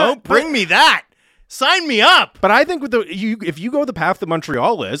 years in a row? Bring me that. Sign me up. But I think with if you go the path that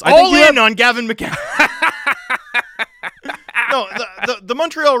Montreal is, I All think in on Gavin McCann. No, the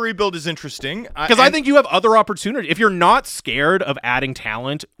Montreal rebuild is interesting. Because I think you have other opportunities. If you're not scared of adding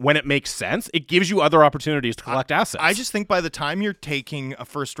talent when it makes sense, it gives you other opportunities to collect assets. I just think by the time you're taking a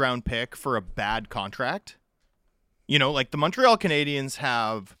first-round pick for a bad contract, like the Montreal Canadiens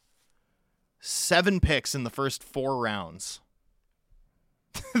have 7 picks in the first 4 rounds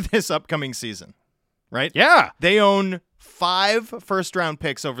this upcoming season, right? Yeah. They own 5 first-round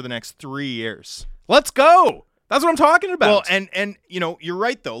picks over the next 3 years. Let's go. That's what I'm talking about. Well, and you're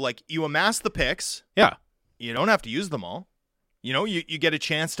right though. Like you amass the picks. Yeah. You don't have to use them all. You get a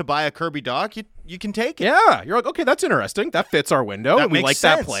chance to buy a Kirby Dach, you can take it. Yeah. You're like, okay, that's interesting. That fits our window. That And we makes like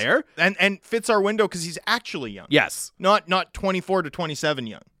sense. that player. And fits our window because he's actually young. Yes. Not 24 to 27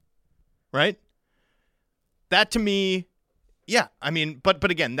 young. Right? That to me, yeah. I mean, but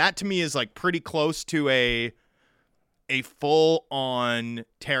again, that to me is like pretty close to a full on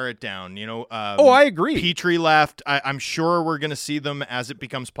tear it down. I agree. Petrie left. I'm sure we're going to see them as it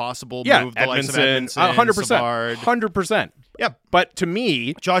becomes possible. Yeah, move the likes of Edmondson, Edmondson, 100%. Savard. 100%. Yeah. But to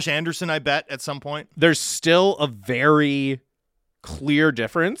me, Josh Anderson, I bet at some point. there's still a very clear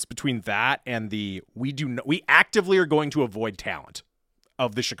difference between that and we actively are going to avoid talent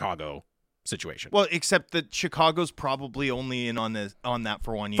of the Chicago situation. Well, except that Chicago's probably only in on that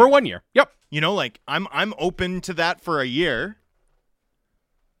for 1 year. For 1 year. Yep. I'm open to that for a year.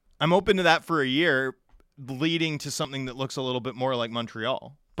 I'm open to that for a year, leading to something that looks a little bit more like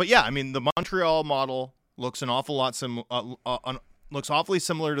Montreal. But yeah, I mean, the Montreal model looks an awful lot looks awfully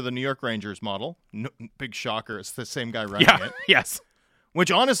similar to the New York Rangers model. No, big shocker, it's the same guy running it. Yes.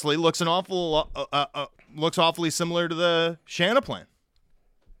 Which honestly looks looks awfully similar to the Shanna plan.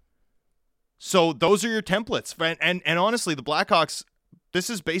 So those are your templates, and honestly, the Blackhawks. This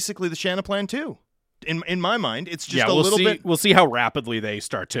is basically the Shanna plan too. In my mind, it's just a little bit. We'll see how rapidly they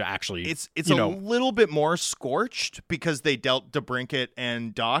start to actually. It's a little bit more scorched because they dealt DeBrincat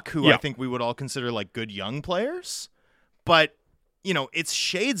and Dach, who Yeah. I think we would all consider like good young players. But it's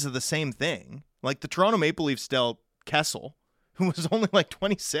shades of the same thing. Like the Toronto Maple Leafs dealt Kessel, who was only like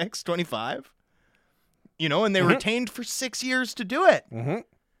 26, 25. And they retained for 6 years to do it. Mm-hmm.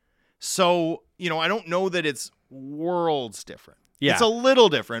 So I don't know that it's worlds different. Yeah. It's a little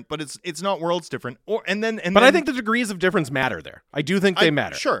different, but it's not worlds different. But I think the degrees of difference matter there. I do think they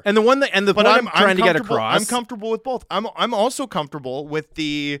matter. Sure. And the point I'm trying to get across. I'm comfortable with both. I'm also comfortable with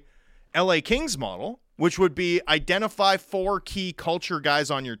the LA Kings model, which would be identify 4 key culture guys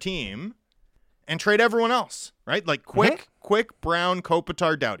on your team and trade everyone else, right? Like Quick, Brown,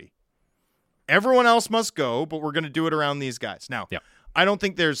 Kopitar, Doughty. Everyone else must go, but we're going to do it around these guys. Now, I don't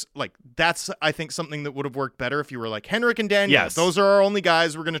think there's that's I think something that would have worked better if you were like Henrik and Daniel. Yes. Those are our only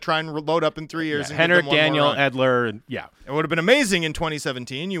guys we're going to try and load up in 3 years. And Henrik, give them one Daniel, more run. Edler, and It would have been amazing in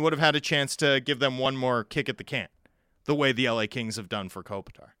 2017. You would have had a chance to give them one more kick at the can, the way the LA Kings have done for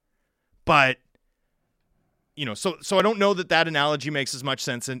Kopitar. But so I don't know that analogy makes as much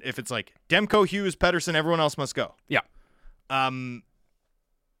sense. And if it's like Demko, Hughes, Pettersson, everyone else must go. Yeah.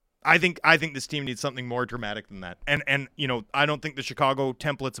 I think this team needs something more dramatic than that. And I don't think the Chicago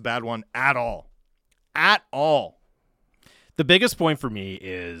template's a bad one at all. At all. The biggest point for me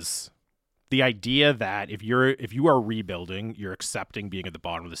is the idea that if you are rebuilding, you're accepting being at the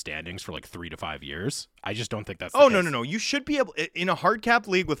bottom of the standings for like 3 to 5 years. I just don't think that's the case. No. You should be able in a hard cap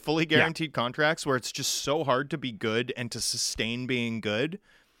league with fully guaranteed contracts where it's just so hard to be good and to sustain being good.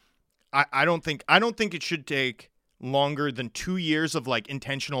 I don't think it should take longer than 2 years of like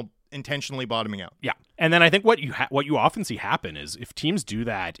intentionally bottoming out. Yeah. And then I think what you often see happen is if teams do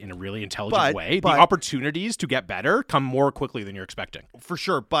that in a really intelligent way, the but- opportunities to get better come more quickly than you're expecting. For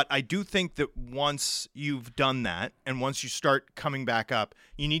sure, but I do think that once you've done that and once you start coming back up,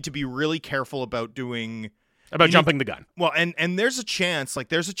 you need to be really careful about Jumping the gun. Well, and there's a chance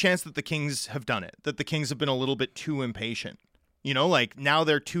that the Kings have done it, that the Kings have been a little bit too impatient. Like now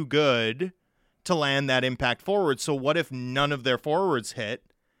they're too good to land that impact forward. So what if none of their forwards hit?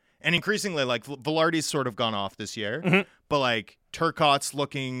 And increasingly, like Velarde's sort of gone off this year, but like Turcotte's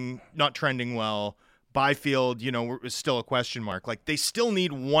not trending well. Byfield, is still a question mark. Like they still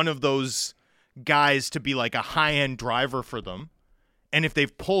need one of those guys to be like a high-end driver for them. And if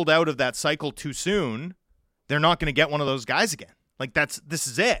they've pulled out of that cycle too soon, they're not going to get one of those guys again. Like this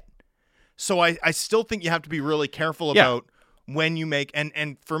is it. So I still think you have to be really careful about when you make,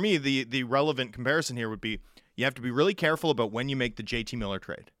 and for me, the relevant comparison here would be you have to be really careful about when you make the JT Miller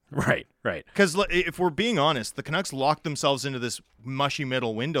trade. Right. Because if we're being honest, the Canucks locked themselves into this mushy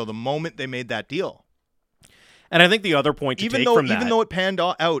middle window the moment they made that deal. And I think the other point to take from that, even though it panned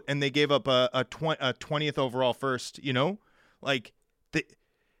out and they gave up a 20th overall first, like they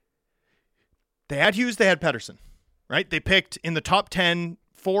had Hughes, they had Pettersson, right? They picked in the top 10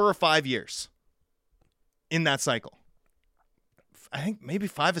 4 or 5 years in that cycle. I think maybe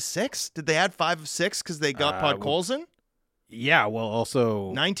 5 of 6. Did they add 5 of 6 because they got Podkolzin? Yeah, well,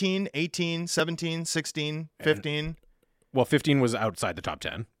 also 19, 18, 17, 16, 15. Well, 15 was outside the top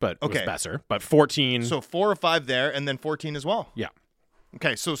 10, but Okay. was Besser. But 14. So 4 or 5 there, and then 14 as well. Yeah.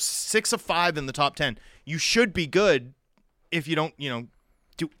 Okay, so 6 of 5 in the top 10. You should be good if you don't,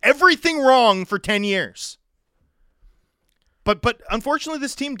 do everything wrong for 10 years. But unfortunately,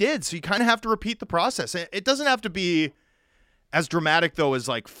 this team did, so you kind of have to repeat the process. It doesn't have to be as dramatic though as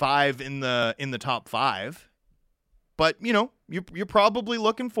like 5 in the top 5. But you're probably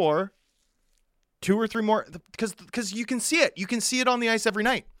looking for 2 or 3 more because you can see it. You can see it on the ice every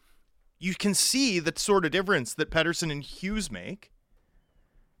night. You can see the sort of difference that Pettersson and Hughes make.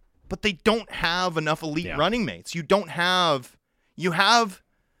 But they don't have enough elite running mates. You have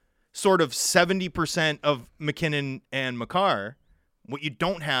sort of 70% of McKinnon and Makar. What you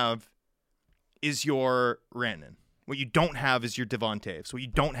don't have is your Rantanen. What you don't have is your Devon Toews. What you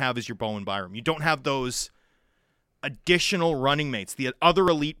don't have is your Bowen Byram. You don't have those additional running mates, the other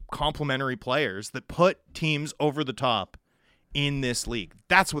elite complementary players that put teams over the top in this league.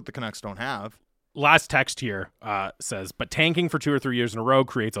 That's what the Canucks don't have. Last text here says, but tanking for 2 or 3 years in a row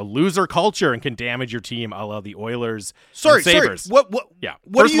creates a loser culture and can damage your team, a la the Oilers and Sabres. What? Yeah.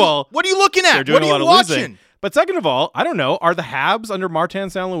 First of all, what are you looking at? They're doing what are a lot you of watching? losing. But second of all, I don't know. Are the Habs under Martin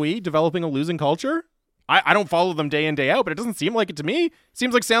St. Louis developing a losing culture? I don't follow them day in, day out, but it doesn't seem like it to me. It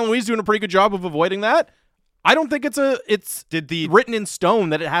seems like St. Louis is doing a pretty good job of avoiding that. I don't think it's written in stone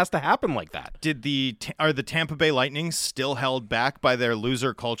that it has to happen like that. Are the Tampa Bay Lightning still held back by their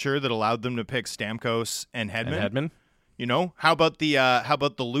loser culture that allowed them to pick Stamkos and Hedman? How about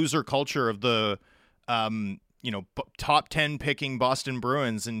the loser culture of the top 10 picking Boston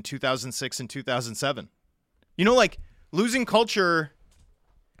Bruins in 2006 and 2007? Like losing culture.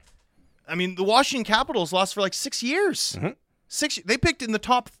 I mean, the Washington Capitals lost for like 6 years. Mm-hmm. They picked in the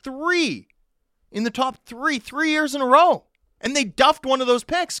top 3. In the top 3 years in a row. And they duffed one of those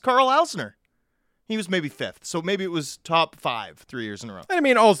picks, Carl Alsner. He was maybe 5th, so maybe it was top 5 3 years in a row. I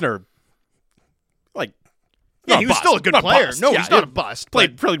mean, Alsner, he was still a good player. Bust. No, he's not a bust.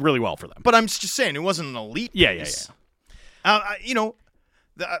 Played really well for them. But I'm just saying, it wasn't an elite piece.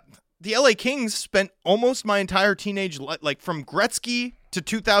 The LA Kings spent almost my entire teenage life, from Gretzky to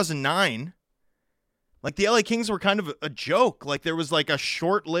 2009. The LA Kings were kind of a joke. There was a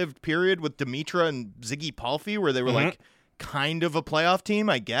short-lived period with Dimitra and Ziggy Palffy where they were kind of a playoff team,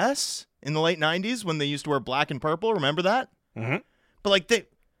 I guess, in the late 90s when they used to wear black and purple. Remember that? Mm-hmm. But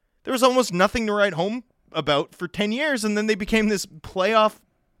there was almost nothing to write home about for 10 years, and then they became this playoff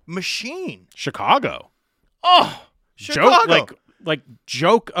machine. Chicago. Oh, Chicago.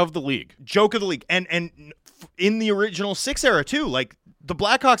 Joke of the league. Joke of the league. And in the original 6 era, too, the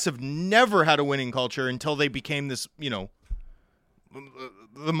Blackhawks have never had a winning culture until they became this, the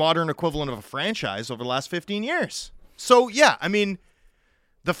modern equivalent of a franchise over the last 15 years. So, yeah, I mean,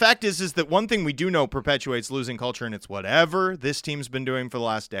 the fact is that one thing we do know perpetuates losing culture, and it's whatever this team's been doing for the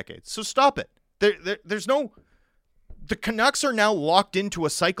last decade. So stop it. There's no... The Canucks are now locked into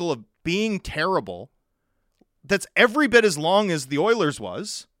a cycle of being terrible that's every bit as long as the Oilers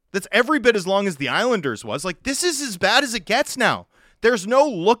was, that's every bit as long as the Islanders was. This is as bad as it gets now. There's no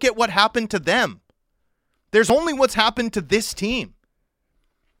look at what happened to them. There's only what's happened to this team.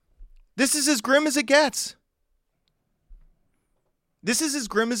 This is as grim as it gets. This is as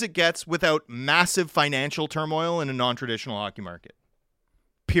grim as it gets without massive financial turmoil in a non-traditional hockey market.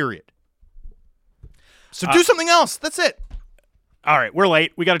 Period. So do something else. That's it. All right, we're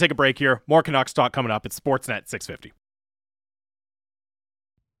late. We got to take a break here. More Canucks talk coming up. It's Sportsnet 650.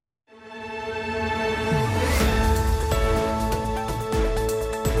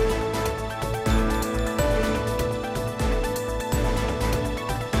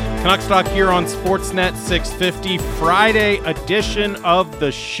 Canucks talk here on Sportsnet 650, Friday edition of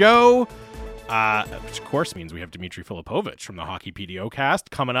the show. Which of course means we have Dmitry Filipovich from the Hockey PDO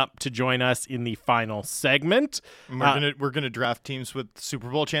cast coming up to join us in the final segment. We're gonna draft teams with Super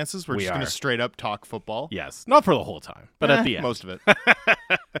Bowl chances. We're just gonna straight up talk football. Yes, not for the whole time, but at the end, most of it.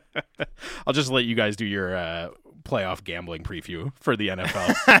 I'll just let you guys do your playoff gambling preview for the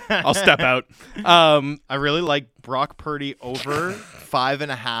NFL. I'll step out. I really like Brock Purdy over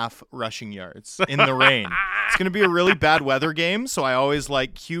 5.5 rushing yards in the rain. It's going to be a really bad weather game, so I always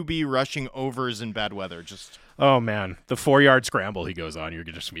like QB rushing overs in bad weather. Just Oh man, the 4-yard scramble he goes on, you're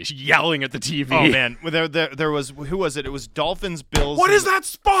gonna just be yelling at the TV. Oh man, there was, who was it? It was Dolphins Bills. What is that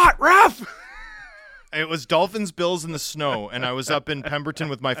spot, ref? It was Dolphins Bills in the snow, and I was up in Pemberton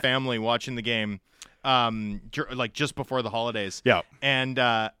with my family watching the game, like just before the holidays. Yeah. And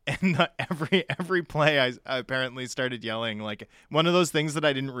every play I apparently started yelling, like one of those things that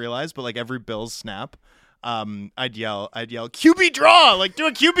I didn't realize, but like every Bills snap, I'd yell QB draw, like do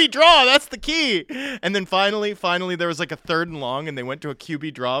a QB draw, that's the key. And then finally there was like a 3rd and long, and they went to a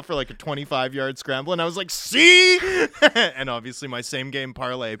QB draw for like a 25-yard scramble, and I was like, see? And obviously my same game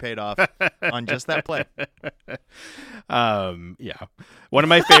parlay paid off on just that play. Yeah, one of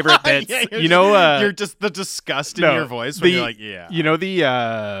my favorite bits. Yeah, you're just the disgust in your voice when you're like, yeah. You know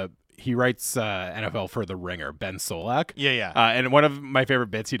he writes NFL for The Ringer, Ben Solak. Yeah. And one of my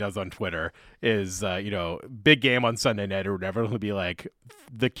favorite bits he does on Twitter is, big game on Sunday night or whatever. He'll be like,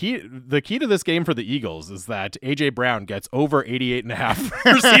 the key to this game for the Eagles is that A.J. Brown gets over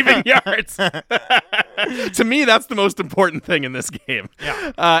 88.5 receiving yards. To me, that's the most important thing in this game.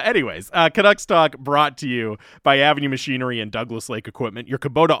 Yeah. Anyways, Canucks Talk brought to you by Avenue Machinery and Douglas Lake Equipment, your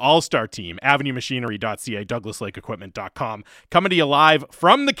Kubota All-Star team, avenuemachinery.ca, douglaslakeequipment.com. Coming to you live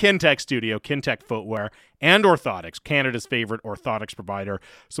from the Kintec studio, Kintec Footwear and Orthotics, Canada's favorite orthotics provider,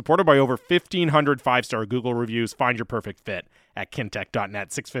 supported by over 1,500 5-star Google reviews. Find your perfect fit at kintec.net.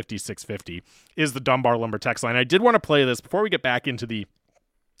 650-650 is the Dunbar Lumber text line. I did want to play this before we get back into the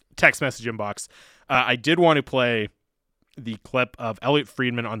text message inbox. I did want to play the clip of Elliot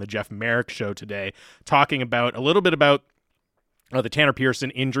Friedman on the Jeff Merrick show today, talking about a little bit about the Tanner Pearson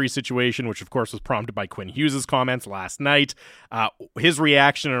injury situation, which of course was prompted by Quinn Hughes' comments last night, his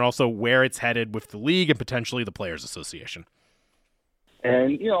reaction, and also where it's headed with the league and potentially the Players Association.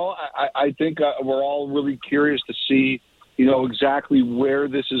 And, I think we're all really curious to see, exactly where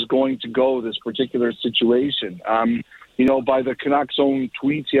this is going to go, this particular situation. By the Canucks' own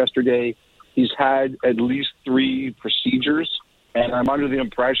tweets yesterday, he's had at least 3 procedures, and I'm under the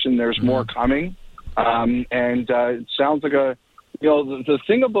impression there's more coming. It sounds like the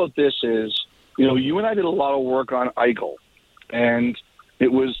thing about this is, you and I did a lot of work on Eichel, and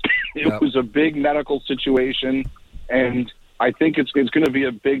it was a big medical situation, and I think it's going to be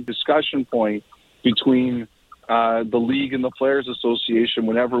a big discussion point between the league and the Players Association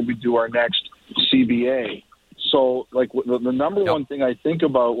whenever we do our next CBA. So, like, the number one thing I think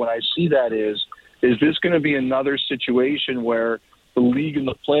about when I see that is this going to be another situation where the league and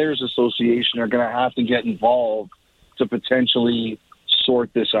the Players Association are going to have to get involved to potentially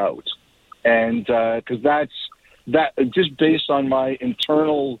sort this out? And because that just based on my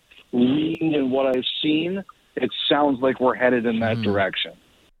internal reading and what I've seen, it sounds like we're headed in that direction.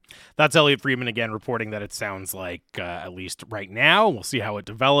 That's Elliot Friedman again reporting that it sounds like, at least right now, we'll see how it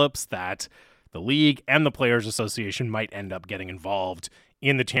develops, that the league and the Players Association might end up getting involved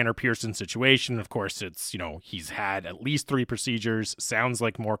in the Tanner Pearson situation. Of course, it's, he's had at least 3 procedures. Sounds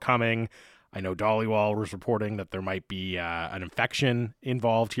like more coming. I know Dollywall was reporting that there might be an infection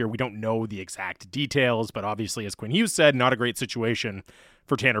involved here. We don't know the exact details, but obviously, as Quinn Hughes said, not a great situation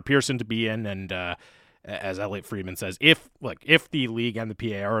for Tanner Pearson to be in. And as Elliot Friedman says, if the league and the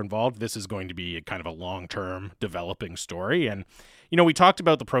PA are involved, this is going to be kind of a long-term developing story. And, we talked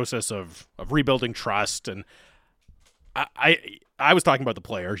about the process of rebuilding trust, and I was talking about the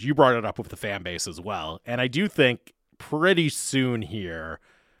players. You brought it up with the fan base as well. And I do think pretty soon here,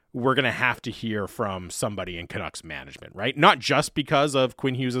 we're going to have to hear from somebody in Canucks management, right? Not just because of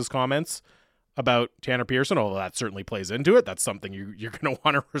Quinn Hughes' comments about Tanner Pearson, although that certainly plays into it. That's something you're going to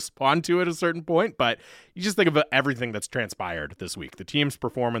want to respond to at a certain point. But you just think about everything that's transpired this week. The team's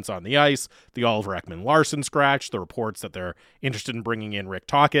performance on the ice, the Oliver Ekman-Larsson scratch, the reports that they're interested in bringing in Rick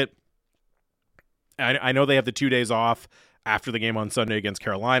Tocchet. I know they have the 2 days off after the game on Sunday against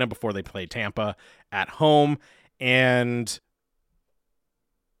Carolina before they play Tampa at home. And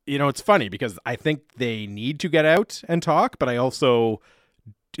it's funny because I think they need to get out and talk, but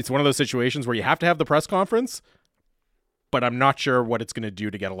it's one of those situations where you have to have the press conference, but I'm not sure what it's going to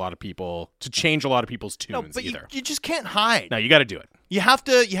do to get a lot of people, to change a lot of people's tunes either. You just can't hide. No, you got to do it. You have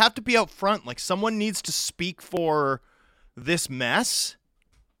to be out front. Like, someone needs to speak for this mess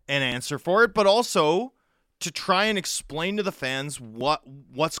and answer for it, but also to try and explain to the fans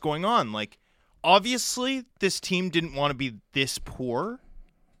what's going on. Like, obviously, this team didn't want to be this poor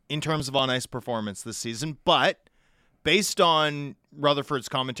in terms of on-ice performance this season, but based on Rutherford's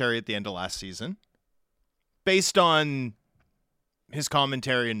commentary at the end of last season, based on his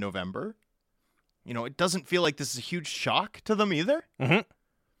commentary in November, it doesn't feel like this is a huge shock to them either. Mm-hmm.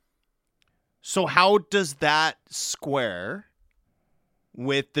 So how does that square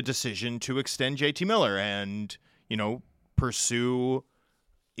with the decision to extend JT Miller and, pursue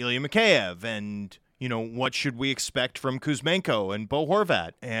Ilya Mikheyev and, what should we expect from Kuzmenko and Bo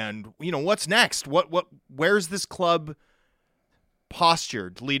Horvat and, what's next? Where's this club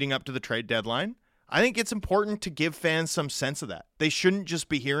postured leading up to the trade deadline? I think it's important to give fans some sense of that. They shouldn't just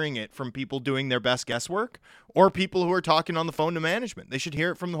be hearing it from people doing their best guesswork or people who are talking on the phone to management. They should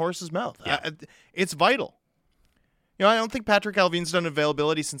hear it from the horse's mouth. Yeah. It's vital. I don't think Patrick Allvin's done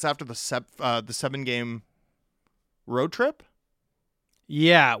availability since after the 7-game road trip.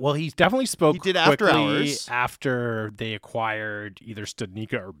 Yeah, well, he definitely spoke He did after quickly hours. after they acquired either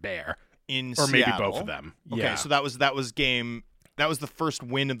Studnicka or Bear, In or maybe Seattle. both of them. Okay, Yeah. so that was the first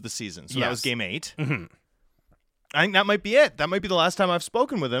win of the season. So that was Yes. game 8. Mhm. I think that might be it. That might be the last time I've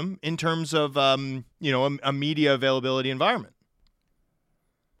spoken with him in terms of a media availability environment.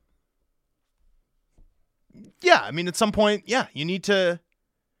 Yeah, I mean, at some point, you need to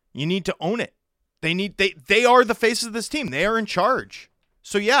own it. They are the faces of this team. They are in charge.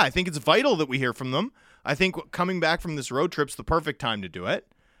 So yeah, I think it's vital that we hear from them. I think coming back from this road trip's the perfect time to do it.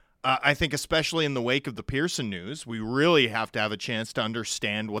 I think especially in the wake of the Pearson news, we really have to have a chance to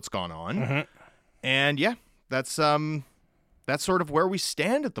understand what's gone on. Mhm. And yeah, that's sort of where we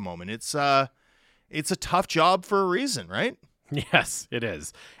stand at the moment. It's a tough job for a reason, right? Yes, it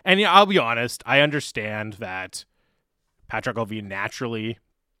is. And I'll be honest, I understand that Patrick Allvin naturally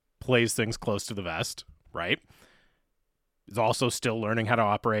plays things close to the vest, right? He's also still learning how to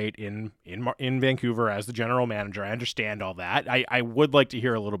operate in Vancouver as the general manager. I understand all that. I would like to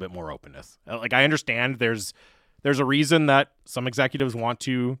hear a little bit more openness. Like, I understand there's a reason that some executives want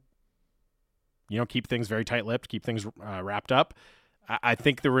to, keep things very tight-lipped, keep things wrapped up. I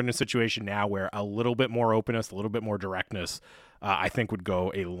think that we're in a situation now where a little bit more openness, a little bit more directness, I think would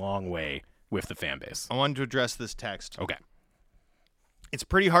go a long way with the fan base. I wanted to address this text. Okay. It's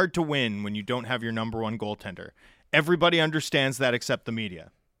pretty hard to win when you don't have your number one goaltender. Everybody understands that except the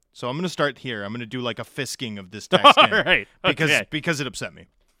media. So I'm going to start here. I'm going to do like a fisking of this text All in right. Okay. because it upset me.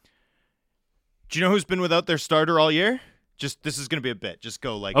 Do you know who's been without their starter all year? This is going to be a bit. Just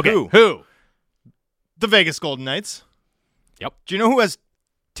go like, Okay. Who? The Vegas Golden Knights. Yep. Do you know who has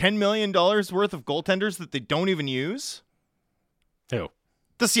 $10 million worth of goaltenders that they don't even use? Who?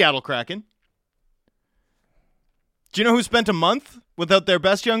 The Seattle Kraken. Do you know who spent a month without their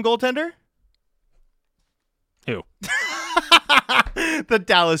best young goaltender? Who? The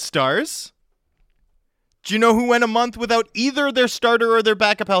Dallas Stars. Do you know who went a month without either their starter or their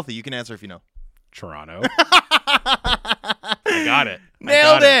backup healthy? You can answer if you know. Toronto. I got it.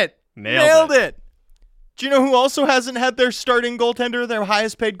 Nailed it. Nailed it. Do you know who also hasn't had their starting goaltender, their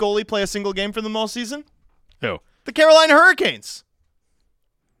highest paid goalie, play a single game for them all season? Who? The Carolina Hurricanes.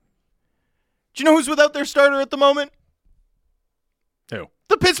 Do you know who's without their starter at the moment? Who?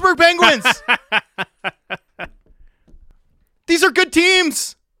 The Pittsburgh Penguins. These are good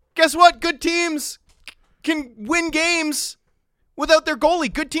teams. Guess what? Good teams can win games without their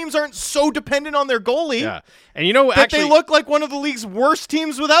goalie. Good teams aren't so dependent on their goalie Yeah. And that actually, they look like one of the league's worst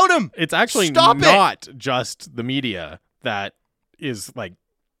teams without him. it's actually Stop it. not just the media that is like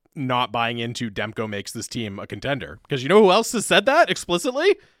not buying into Demko makes this team a contender. Because you know who else has said that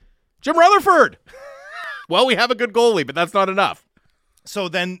explicitly? Jim Rutherford. Well, we have a good goalie, but that's not enough. So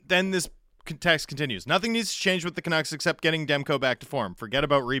then this text continues. Nothing needs to change with the Canucks except getting Demko back to form. Forget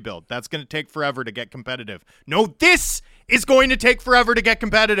about rebuild. That's going to take forever to get competitive. No, this is going to take forever to get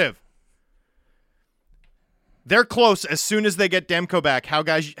competitive. They're close as soon as they get Demko back. How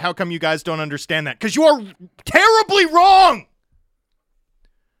come you guys don't understand that? Because you are terribly wrong.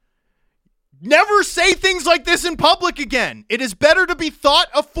 Never say things like this in public again. It is better to be thought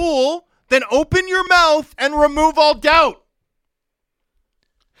a fool than open your mouth and remove all doubt.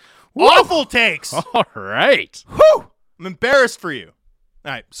 Woo. Awful takes. All right. Whew! I'm embarrassed for you.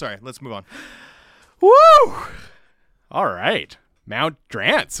 All right, sorry. Let's move on. Woo! All right. Mount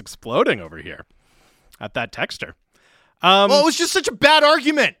Drance exploding over here at that texter. Well, it was just such a bad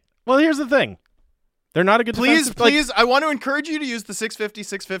argument. Well, here's the thing. They're not a good defensive- Please, I want to encourage you to use the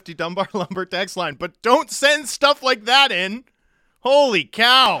 650 Dunbar Lumber text line, but don't send stuff like that in. Holy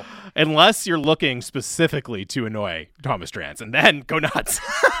cow. Unless you're looking specifically to annoy Thomas Drance, and then go nuts.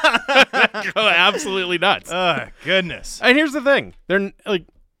 Go absolutely nuts. Oh, goodness. And here's the thing. They're like,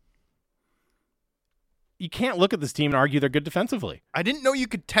 you can't look at this team and argue they're good defensively. I didn't know you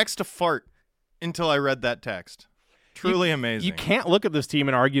could text a fart until I read that text. Truly amazing. You can't look at this team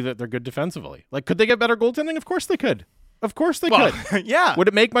and argue that they're good defensively. Like, could they get better goaltending? Of course they could. Of course they could. Yeah. Would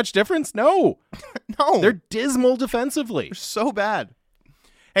it make much difference? No. No. They're dismal defensively. They're so bad.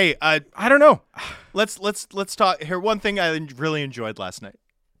 Hey, I don't know. let's talk here. One thing I really enjoyed last night.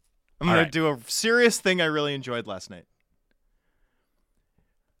 I'm All going right. to do a serious thing I really enjoyed last night.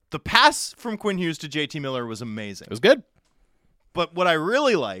 The pass from Quinn Hughes to JT Miller was amazing. It was good. But what I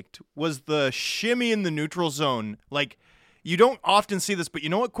really liked was the shimmy in the neutral zone. Like, you don't often see this, but you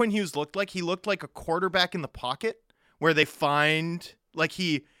know what Quinn Hughes looked like? He looked like a quarterback in the pocket where they find, like,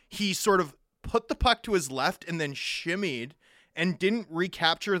 he sort of put the puck to his left and then shimmied and didn't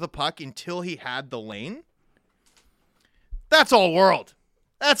recapture the puck until he had the lane. That's all world.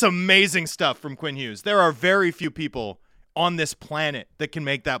 That's amazing stuff from Quinn Hughes. There are very few people on this planet that can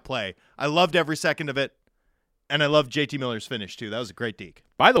make that play. I loved every second of it. And I love JT Miller's finish, too. That was a great deke.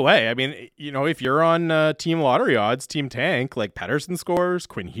 By the way, I mean, you know, if you're on Team Lottery Odds, Team Tank, like Pettersson scores,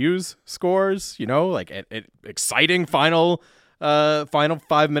 Quinn Hughes scores, you know, like exciting final 5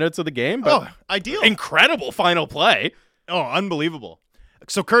 minutes of the game. But ideal. Incredible final play. Oh, unbelievable.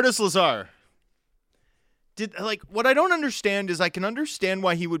 So Curtis Lazar. What I don't understand is I can understand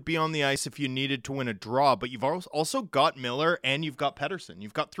why he would be on the ice if you needed to win a draw, but you've also got Miller and you've got Pettersson.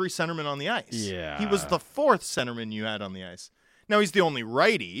 You've got 3 centermen on the ice. Yeah. He was the 4th centerman you had on the ice. Now he's the only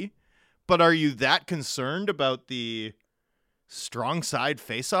righty, but are you that concerned about the strong side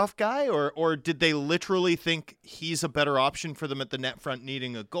faceoff guy? Or did they literally think he's a better option for them at the net front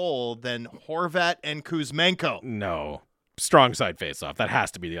needing a goal than Horvat and Kuzmenko? No. Strong side face-off. That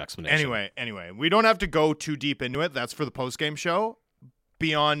has to be the explanation. Anyway, we don't have to go too deep into it. That's for the post-game show.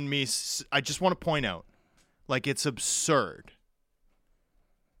 Beyond me, I just want to point out, like, it's absurd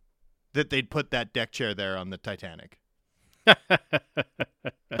that they'd put that deck chair there on the Titanic.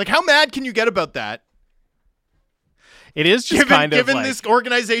 Like, how mad can you get about that? It is just kind of given like, this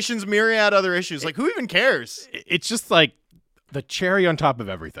organization's myriad other issues. Like, who even cares? It's just like the cherry on top of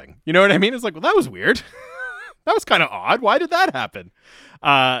everything. You know what I mean? It's like, well, that was weird. That was kind of odd. Why did that happen?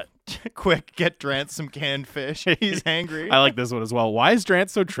 Quick, get Drance some canned fish. He's angry. I like this one as well. Why is Drance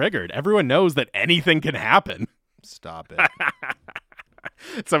so triggered? Everyone knows that anything can happen. Stop it.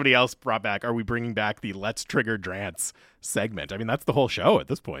 Somebody else brought back, are we bringing back the Let's Trigger Drance segment? I mean, that's the whole show at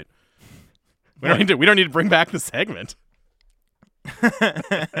this point. We don't need to bring back the segment.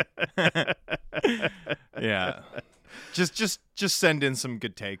 Yeah. Just send in some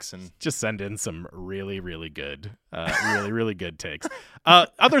good takes and just send in some really, really good, really good takes.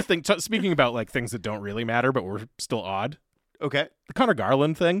 Other thing, speaking about like things that don't really matter, but were still odd. Okay. The Connor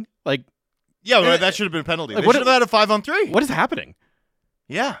Garland thing, like, yeah, well, that should have been a penalty. They what should have had a 5-on-3. What is happening?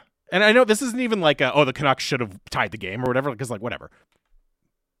 Yeah. And I know this isn't even like the Canucks should have tied the game or whatever, because like whatever.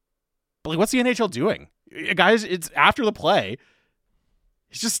 But like, what's the NHL doing? Guys, it's after the play.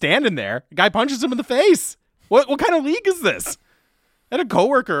 He's just standing there. A guy punches him in the face. What kind of league is this? I had a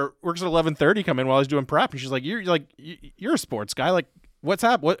coworker works at 11:30 come in while I was doing prep, and she's like, "You're a sports guy. Like, what's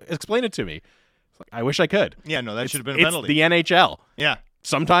happened? What? Explain it to me." Like, I wish I could. Yeah, no, that should have been a penalty. It's the NHL. Yeah.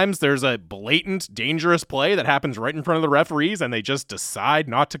 Sometimes there's a blatant, dangerous play that happens right in front of the referees, and they just decide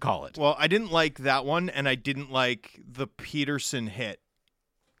not to call it. Well, I didn't like that one, and I didn't like the Peterson hit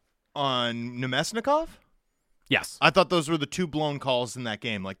on Nemesnikov. Yes. I thought those were the 2 blown calls in that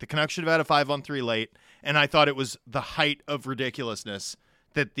game. Like, the Canucks should have had a 5-on-3 late, and I thought it was the height of ridiculousness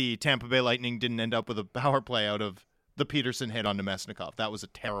that the Tampa Bay Lightning didn't end up with a power play out of the Peterson hit on Nemesnikov. That was a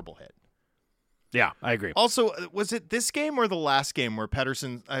terrible hit. Yeah, I agree. Also, was it this game or the last game where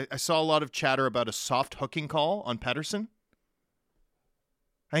Pettersson, I saw a lot of chatter about a soft hooking call on Pettersson?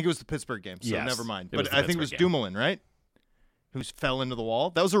 I think it was the Pittsburgh game, so yes, never mind. But I think it was Dumoulin, right? Who fell into the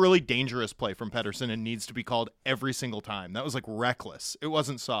wall. That was a really dangerous play from Pettersson and needs to be called every single time. That was like reckless. It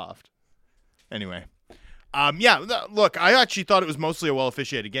wasn't soft. Anyway. Look, I actually thought it was mostly a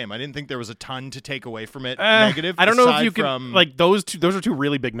well-officiated game. I didn't think there was a ton to take away from it negative. I don't know if you can, like, those are 2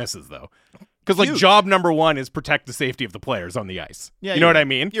 really big misses, though. Because, like, job number 1 is protect the safety of the players on the ice. Yeah, you know what I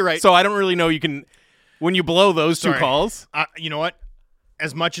mean? You're right. So I don't really know you can, when you blow those 2 calls. You know what?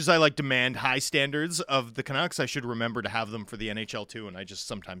 As much as I demand high standards of the Canucks, I should remember to have them for the NHL too, and I just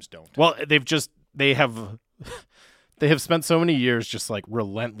sometimes don't. Well, they have spent so many years just like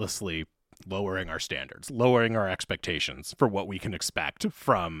relentlessly lowering our standards, lowering our expectations for what we can expect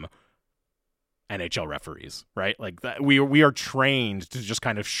from NHL referees, right? Like that, we are trained to just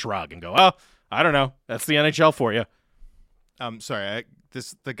kind of shrug and go, "Oh, I don't know, that's the NHL for you." Sorry,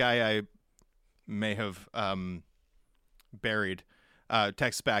 the guy I may have buried.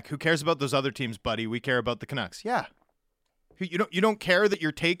 Texts back, who cares about those other teams, buddy? We care about the Canucks. Yeah. You don't care that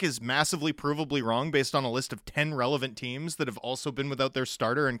your take is massively provably wrong based on a list of 10 relevant teams that have also been without their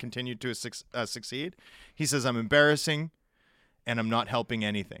starter and continued to succeed? He says, I'm embarrassing and I'm not helping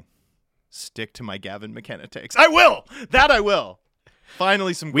anything. Stick to my Gavin McKenna takes. I will! That I will!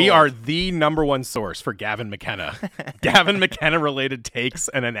 Finally, some gold. We are the number one source for Gavin McKenna. Gavin McKenna related takes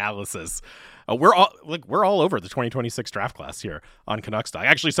and analysis. We're all over the 2026 draft class here on Canucks Talk.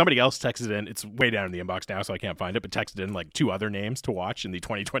 Actually, somebody else texted in. It's way down in the inbox now, so I can't find it. But texted in like 2 other names to watch in the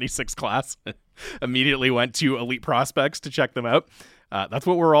 2026 class. Immediately went to Elite Prospects to check them out. That's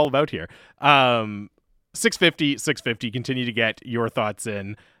what we're all about here. 650. Continue to get your thoughts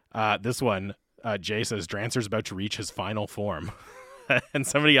in. This one, Jay says Drancer's about to reach his final form. And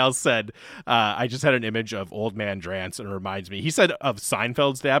somebody else said, I just had an image of old man Drance, and it reminds me. He said of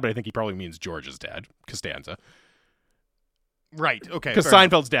Seinfeld's dad, but I think he probably means George's dad, Costanza. Right. Okay. Because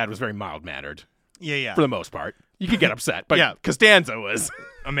Seinfeld's dad was very mild mannered. Yeah. For the most part, you could get upset, but Yeah. Costanza was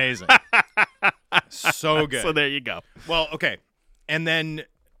Amazing. So good. So there you go. Well, okay. And then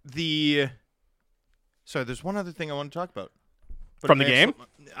sorry, there's one other thing I want to talk about. But From it the may have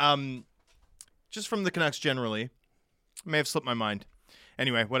game? just from the Canucks generally. It may have slipped my mind.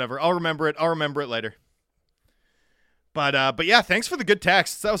 Anyway, whatever. I'll remember it later. But yeah, thanks for the good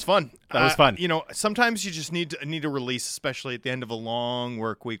texts. That was fun. That was fun. Sometimes you just need a release, especially at the end of a long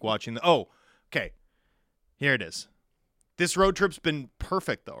work week watching okay. Here it is. This road trip's been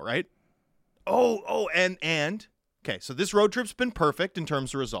perfect though, right? And okay, so this road trip's been perfect in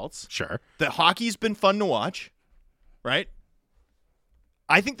terms of results. Sure. The hockey's been fun to watch, right?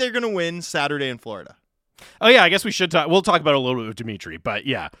 I think they're going to win Saturday in Florida. Oh, yeah, I guess we should talk. We'll talk about it a little bit with Dimitri, but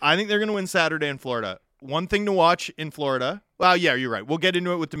yeah. I think they're going to win Saturday in Florida. One thing to watch in Florida. Well, yeah, you're right. We'll get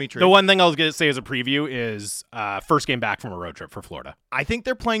into it with Dimitri. The one thing I was going to say as a preview is first game back from a road trip for Florida. I think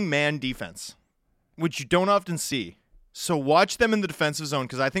they're playing man defense, which you don't often see. So watch them in the defensive zone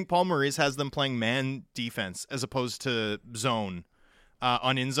because I think Paul Maurice has them playing man defense as opposed to zone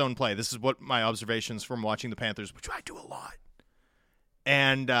on in-zone play. This is what my observations from watching the Panthers, which I do a lot.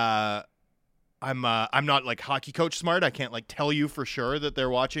 And I'm not like hockey coach smart. I can't like tell you for sure that they're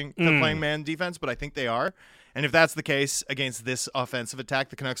playing man defense, but I think they are. And if that's the case against this offensive attack,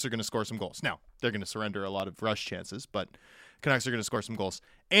 the Canucks are going to score some goals. Now, they're going to surrender a lot of rush chances, but Canucks are going to score some goals.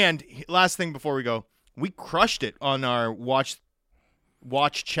 And last thing before we go, we crushed it on our watch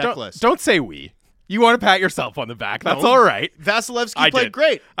checklist. Don't say we. You want to pat yourself on the back. That's No, all right. Vasilevsky played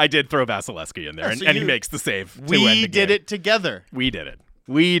great. I did throw Vasilevsky in there, Yeah, and, so and he makes the save. to end We the did game. it together. We did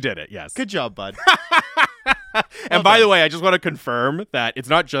it, yes. Good job, bud. And by the way, I just want to confirm that it's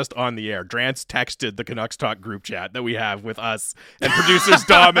not just on the air. Drance texted the Canucks Talk group chat that we have with us and producers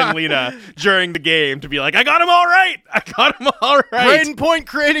Dom and Lena during the game to be like, I got him all right. Braden Point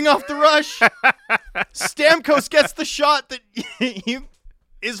creating off the rush. Stamkos gets the shot that he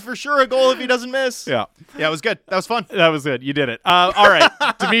is for sure a goal if he doesn't miss. Yeah, it was good. That was fun. that was good. You did it. All right,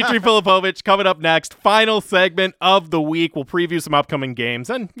 Dimitri Filipovic coming up next. Final segment of the week. We'll preview some upcoming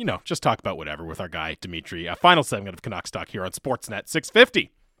games and, just talk about whatever with our guy, Dimitri. Final segment of Canucks Talk here on Sportsnet 650.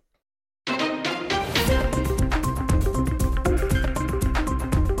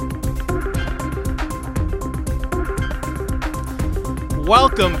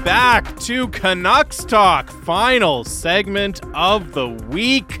 Welcome back to Canucks Talk, final segment of the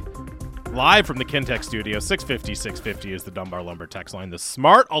week. Live from the Kintec studio, 650 is the Dunbar Lumber text line. The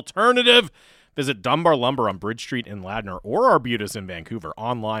smart alternative. Visit Dunbar Lumber on Bridge Street in Ladner or Arbutus in Vancouver,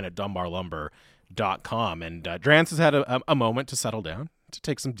 online at dunbarlumber.com. And Drance has had a moment to settle down, to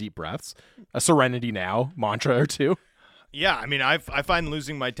take some deep breaths. A Serenity Now mantra or two. Yeah, I mean, I find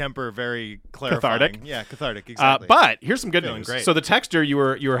losing my temper very clarifying. Cathartic? Yeah, cathartic, exactly. But here's some good Feeling news. great. So the texter you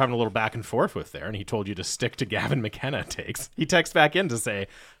were having a little back and forth with there, and he told you to stick to Gavin McKenna takes. He texts back in to say,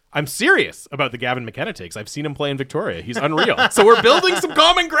 I'm serious about the Gavin McKenna takes. I've seen him play in Victoria. He's unreal. So we're building some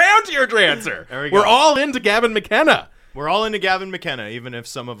common ground here, Drancer. There we go. We're all into Gavin McKenna. We're all into Gavin McKenna, even if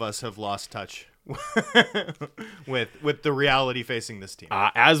some of us have lost touch with the reality facing this team.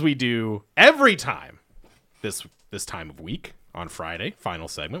 As we do every time this time of week. On Friday, final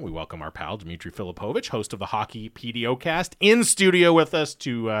segment, we welcome our pal Dimitri Filipovic, host of the Hockey PDO Cast, in studio with us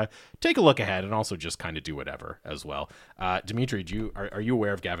to take a look ahead and also just kind of do whatever as well. Dimitri, are you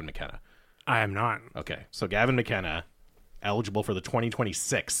aware of Gavin McKenna? I am not. Okay, so Gavin McKenna, eligible for the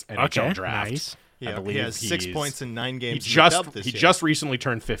 2026 NHL draft. Nice. Yeah, I believe he has 6 points in 9 games. He in the dub this year. just recently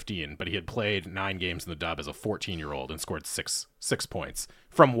turned 15, but he had played 9 games in the dub as a 14-year-old and scored six points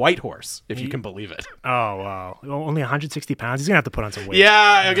from Whitehorse, if you can believe it. Oh, wow. Only 160 pounds? He's going to have to put on some weight.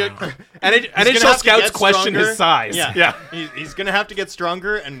 Yeah, and He's gonna NHL have to scouts get question stronger. his size. Yeah. He's going to have to get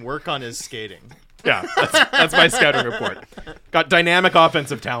stronger and work on his skating. Yeah, that's my scouting report. Got dynamic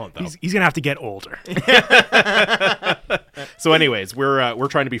offensive talent, though. He's going to have to get older. So, anyways, we're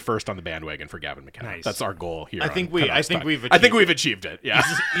trying to be first on the bandwagon for Gavin McKenna. Nice. That's our goal here. I think we've achieved it. Yeah,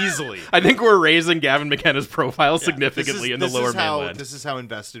 easily. I think we're raising Gavin McKenna's profile significantly in the lower mainland. This is how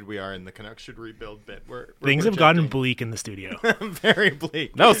invested we are in the Canucks should rebuild bit. Things have gotten bleak in the studio. very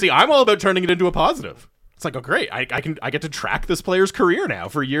bleak. No, see, I'm all about turning it into a positive. It's like, oh, great! I get to track this player's career now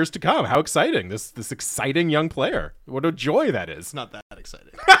for years to come. How exciting! This exciting young player. What a joy that is. It's not that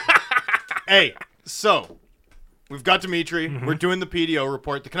exciting. Hey, so we've got Dimitri. Mm-hmm. We're doing the PDO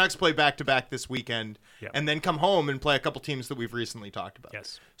report. The Canucks play back-to-back this weekend, and then come home and play a couple teams that we've recently talked about.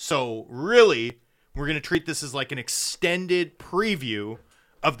 Yes. So really, we're going to treat this as like an extended preview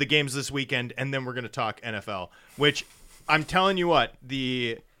of the games this weekend, and then we're going to talk NFL, which I'm telling you what,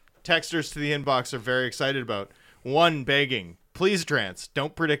 the texters to the inbox are very excited about. One begging, please, Trance,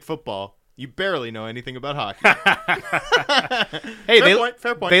 don't predict football. You barely know anything about hockey. Hey,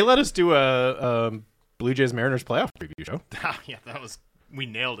 fair point. They let us do a Blue Jays Mariners playoff preview show. Yeah, we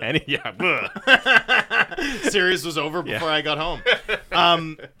nailed it. Yeah. Series was over before I got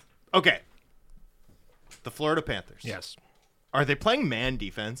home. Okay. The Florida Panthers. Yes. Are they playing man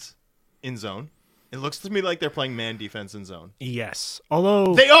defense in zone? It looks to me like they're playing man defense in zone. Yes.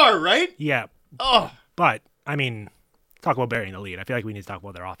 Although they are, right? Yeah. Oh. But I mean, talk about burying the lead. I feel like we need to talk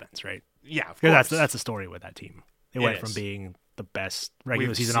about their offense, right? Yeah, of because course. that's the story with that team. They went from being the best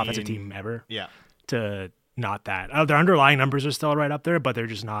regular season offensive team ever to not that. Their underlying numbers are still right up there, but they're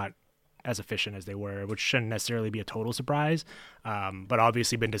just not as efficient as they were, which shouldn't necessarily be a total surprise. But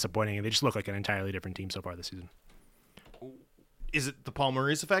obviously been disappointing, and they just look like an entirely different team so far this season. Is it the Paul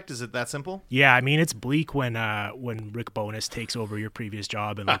Maurice effect? Is it that simple? Yeah, I mean, it's bleak when Rick Bowness takes over your previous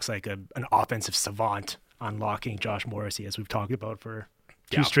job and looks like an offensive savant unlocking Josh Morrissey, as we've talked about for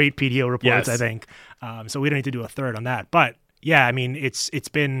two straight PDO reports, I think. So we don't need to do a third on that. But yeah, I mean, it's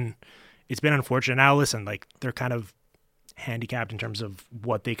been unfortunate. Now listen, like they're kind of handicapped in terms of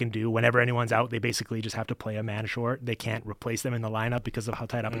what they can do. Whenever anyone's out, they basically just have to play a man short. They can't replace them in the lineup because of how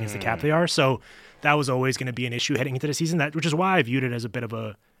tight up against the cap they are. So that was always going to be an issue heading into the season, which is why I viewed it as a bit of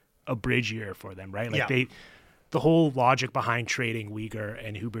a bridge year for them, right? Like the whole logic behind trading Weegar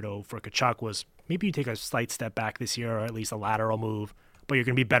and Huberdeau for Tkachuk was maybe you take a slight step back this year, or at least a lateral move, but you're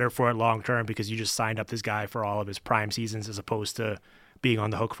going to be better for it long term because you just signed up this guy for all of his prime seasons as opposed to being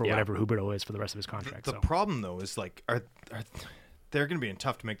on the hook for whatever Huberdeau is for the rest of his contract. The problem, though, is like they're going to be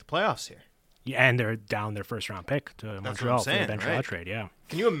tough to make the playoffs here. Yeah, and they're down their first-round pick to Montreal for the Ben Shaw trade, yeah.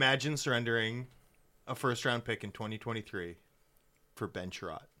 Can you imagine surrendering a first-round pick in 2023 for Ben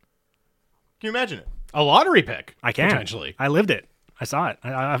Sherratt? Can you imagine it? A lottery pick, I can. Potentially. I lived it. I saw it.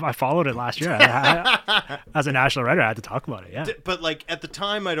 I followed it last year. As a national writer, I had to talk about it, yeah. But, like, at the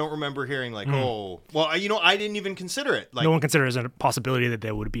time, I don't remember hearing, like, I didn't even consider it. Like, no one considers it a possibility that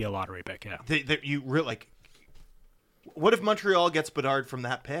there would be a lottery pick, yeah. What if Montreal gets Bedard from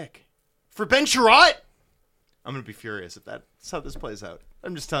that pick? For Ben Sherratt? I'm going to be furious if that's how this plays out.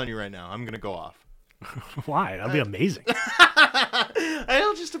 I'm just telling you right now. I'm going to go off. Why? That'll be amazing.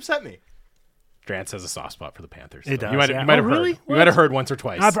 It'll just upset me. Drance has a soft spot for the Panthers. It does. You might have heard. You might have heard once or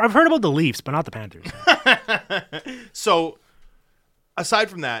twice. I've heard about the Leafs, but not the Panthers. So, aside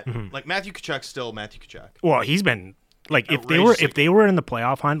from that, like Matthew Tkachuk's still Matthew Tkachuk. Well, he's been like if they were in the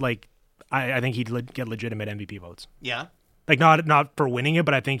playoff hunt, like I think he'd get legitimate MVP votes. Yeah. Like not for winning it,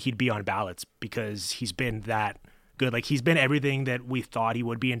 but I think he'd be on ballots because he's been that good. Like he's been everything that we thought he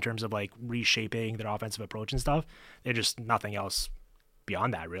would be in terms of like reshaping their offensive approach and stuff. They're just nothing else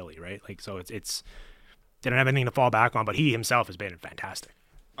beyond that, really, right? Like, so it's they don't have anything to fall back on, but he himself has been fantastic.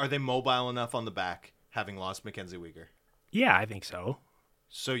 Are they mobile enough on the back, having lost Mackenzie Weegar? Yeah, I think so.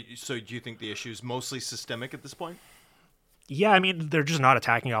 So do you think the issue is mostly systemic at this point? Yeah, I mean, they're just not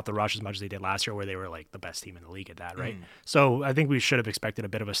attacking off the rush as much as they did last year, where they were like the best team in the league at that, right? So I think we should have expected a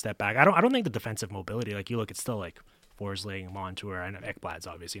bit of a step back. I don't think the defensive mobility, like you look, it's still like Forsling, Montour, and Ekblad's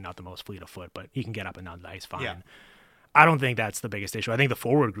obviously not the most fleet of foot, but he can get up and down the ice fine. Yeah. I don't think that's the biggest issue. I think the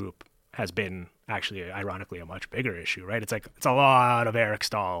forward group has been actually, ironically, a much bigger issue, right? It's a lot of Eric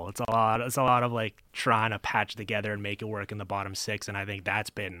Stahl. It's a lot of like trying to patch together and make it work in the bottom six, and I think that's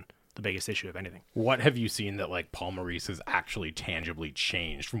been the biggest issue, if anything. What have you seen that like Paul Maurice has actually tangibly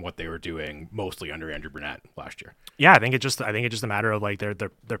changed from what they were doing mostly under Andrew Brunette last year? Yeah, I think it's just a matter of like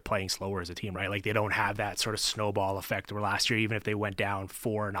they're playing slower as a team, right? Like they don't have that sort of snowball effect where last year, even if they went down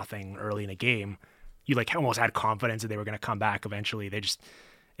 4-0 early in a game, you like almost had confidence that they were going to come back eventually. It's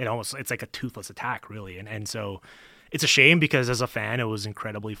like a toothless attack, really. And so it's a shame because as a fan, it was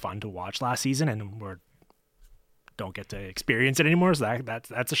incredibly fun to watch last season, and we're don't get to experience it anymore. So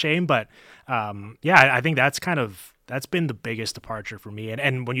that's a shame. But I think that's been the biggest departure for me.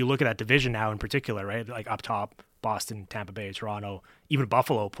 And when you look at that division now in particular, right, like up top, Boston, Tampa Bay, Toronto, even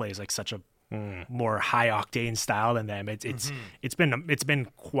Buffalo plays like such a more high octane style than them. It's been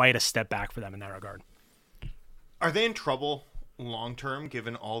quite a step back for them in that regard. Are they in trouble long term,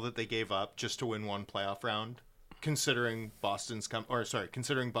 given all that they gave up just to win one playoff round? Considering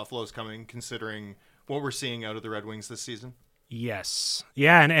considering Buffalo's coming, considering what we're seeing out of the Red Wings this season? Yes.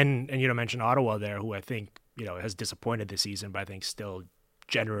 Yeah, and you mentioned Ottawa there, who I think, has disappointed this season, but I think still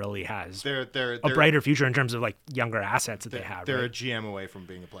generally has they're a brighter future in terms of like younger assets that they have. They're right? a GM away from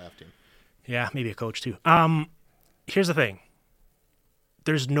being a playoff team. Yeah, maybe a coach too. Here's the thing.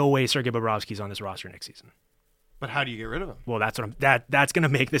 There's no way Sergei Bobrovsky's on this roster next season. But how do you get rid of him? Well, that's going to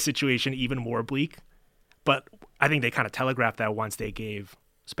make the situation even more bleak. But I think they kind of telegraphed that once they gave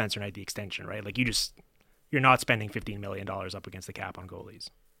Spencer Knight the extension, right? Like you're not spending $15 million up against the cap on goalies.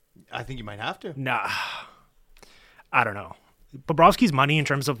 I think you might have to. Nah, I don't know. Bobrovsky's money in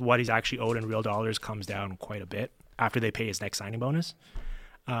terms of what he's actually owed in real dollars comes down quite a bit after they pay his next signing bonus.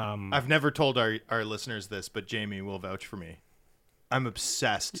 I've never told our listeners this, but Jamie will vouch for me. I'm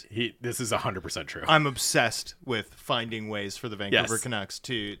obsessed. This is 100% true. I'm obsessed with finding ways for the Vancouver Canucks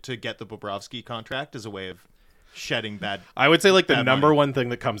to get the Bobrovsky contract as a way of shedding bad. I would say like the number money. one thing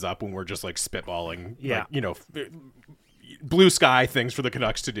that comes up when we're just like spitballing, blue sky things for the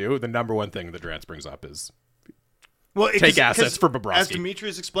Canucks to do. The number one thing that Drance brings up is take assets for Bobrovsky. As Dimitri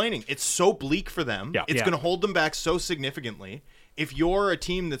is explaining, it's so bleak for them. Yeah. It's going to hold them back so significantly. If you're a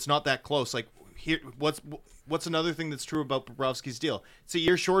team that's not that close, like here, what's another thing that's true about Bobrovsky's deal? It's a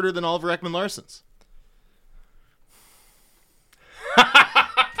year shorter than Oliver Ekman-Larsson's.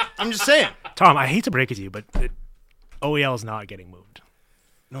 I'm just saying. Tom, I hate to break it to you, but OEL is not getting moved.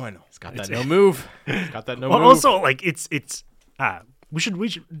 No, I know. He's got that no move. He's got that no move. Also, like it's we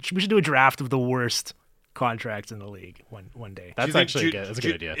should do a draft of the worst contracts in the league one day. That's actually good. That's a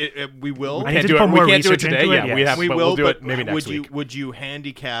good idea. We will. We can't do it today. Yeah, we'll do it maybe next week. Would you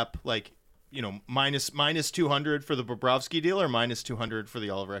handicap minus 200 for the Bobrovsky deal or minus 200 for the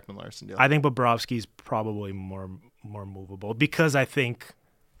Oliver Ekman-Larsson deal? I think Bobrovsky's probably more movable because I think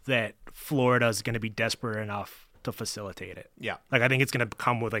that Florida is going to be desperate enough to facilitate it. Yeah. Like I think it's going to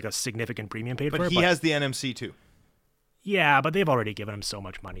come with like a significant premium paid for it. But he has the NMC too. Yeah, but they've already given him so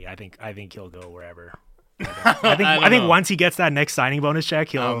much money. I think he'll go wherever. I think once he gets that next signing bonus check,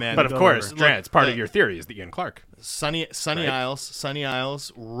 he'll. Oh, man. But of course, it's part of your theory is the Ian Clark. Sunny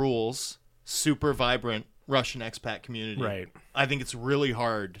Isles rules. Super vibrant Russian expat community. Right. I think it's really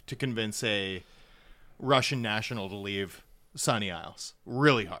hard to convince a Russian national to leave Sunny Isles.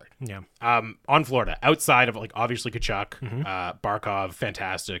 Really hard. Yeah. On Florida, outside of like obviously Kachuk, Barkov,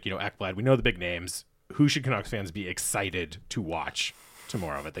 fantastic. Ekblad. We know the big names. Who should Canucks fans be excited to watch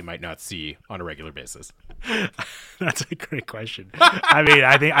tomorrow that they might not see on a regular basis? That's a great question. I mean,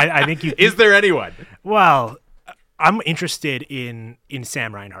 I think you. Is there anyone? Well, I'm interested in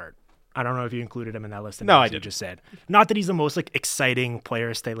Sam Reinhart. I don't know if you included him in that list. No, I didn't. Just said. Not that he's the most like exciting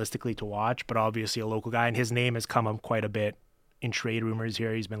player stylistically to watch, but obviously a local guy, and his name has come up quite a bit in trade rumors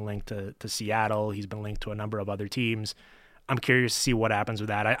here. He's been linked to Seattle. He's been linked to a number of other teams. I'm curious to see what happens with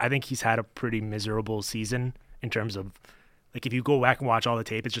that. I think he's had a pretty miserable season in terms of, like, if you go back and watch all the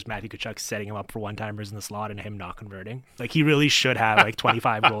tape, it's just Matthew Tkachuk setting him up for one-timers in the slot and him not converting. Like, he really should have, like,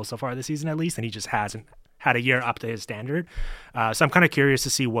 25 goals so far this season at least, and he just hasn't had a year up to his standard. So I'm kind of curious to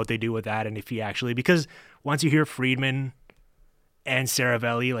see what they do with that and if he actually – because once you hear Friedman and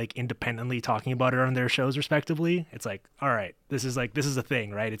Saravelli, like, independently talking about it on their shows respectively, it's like, all right, this is a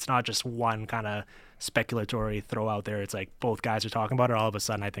thing, right? It's not just one kind of speculatory throw out there. It's like both guys are talking about it. All of a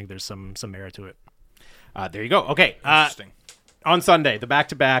sudden, I think there's some merit to it. There you go. Okay. Interesting. On Sunday, the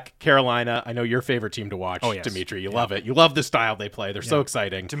back-to-back, Carolina. I know your favorite team to watch, oh, yes. Dimitri. You love it. You love the style they play. They're so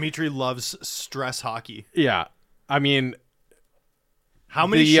exciting. Dimitri loves stress hockey. Yeah. I mean... How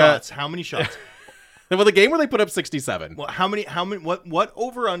many shots? How many shots? Well, the game where they put up 67. Well, how many? What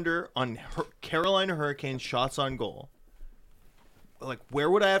over-under on Carolina Hurricanes shots on goal? Like, where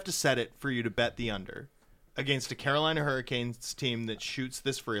would I have to set it for you to bet the under against a Carolina Hurricanes team that shoots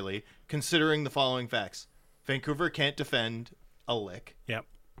this freely, considering the following facts? Vancouver can't defend a lick. Yep.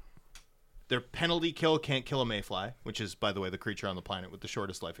 Their penalty kill can't kill a mayfly, which is, by the way, the creature on the planet with the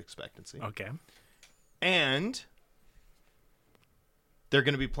shortest life expectancy. Okay. And they're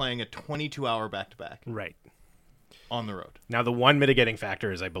going to be playing a 22-hour back-to-back. Right. On the road. Now, the one mitigating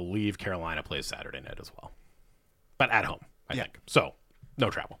factor is I believe Carolina plays Saturday night as well. But at home, I think. So, no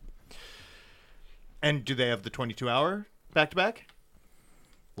travel. And do they have the 22-hour back-to-back?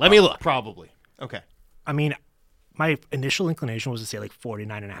 Let me look. Probably. Okay. I mean, my initial inclination was to say like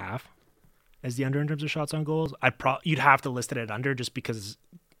 49.5 as the under in terms of shots on goals. You'd have to list it at under just because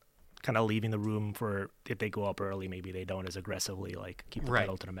kind of leaving the room for if they go up early, maybe they don't as aggressively like keep the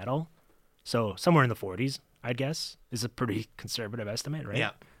pedal to the metal. So somewhere in the 40s, I'd guess, is a pretty conservative estimate, right?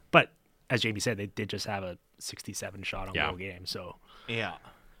 Yeah. But as Jamie said, they did just have a 67 shot on goal game. So yeah.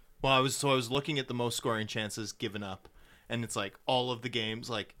 Well, I was looking at the most scoring chances given up, and it's like all of the games,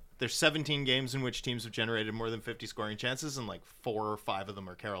 like there's 17 games in which teams have generated more than 50 scoring chances, and like 4 or 5 of them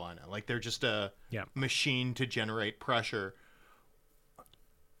are Carolina. Like they're just a machine to generate pressure.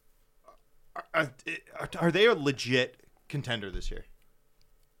 Are they a legit contender this year?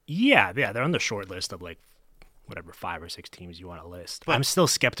 Yeah, they're on the short list of like whatever 5 or 6 teams you want to list. But I'm still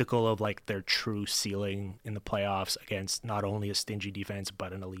skeptical of like their true ceiling in the playoffs against not only a stingy defense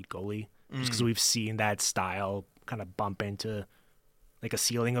but an elite goalie. Just because we've seen that style kind of bump into like a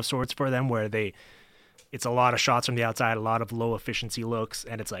ceiling of sorts for them, where it's a lot of shots from the outside, a lot of low efficiency looks,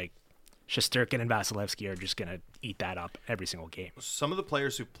 and it's like Shesterkin and Vasilevsky are just gonna eat that up every single game. Some of the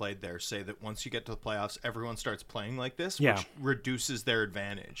players who played there say that once you get to the playoffs, everyone starts playing like this, which reduces their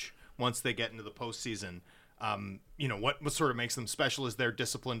advantage once they get into the postseason. What sort of makes them special is they're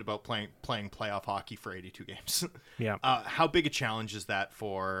disciplined about playing playoff hockey for 82 games. Yeah. How big a challenge is that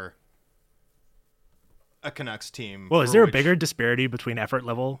for a Canucks team? Well, is there a bigger disparity between effort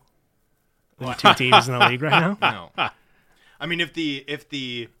level than the 2 teams in the league right now? No. I mean, if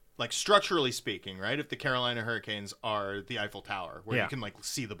the like structurally speaking, right? If the Carolina Hurricanes are the Eiffel Tower, where you can like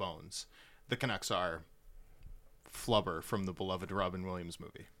see the bones, the Canucks are Flubber from the beloved Robin Williams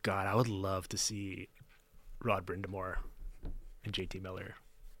movie. God, I would love to see Rod Brind'Amour and JT Miller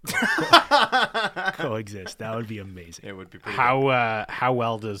coexist. That would be amazing. It would be pretty how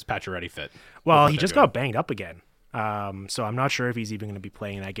well does Pacioretty fit? Well, he just got banged up again. So I'm not sure if he's even going to be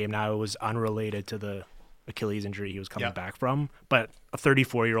playing that game. Now, it was unrelated to the Achilles injury he was coming back from, but a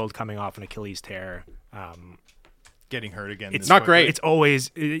 34-year-old coming off an Achilles tear, getting hurt again. It's not great. It's always,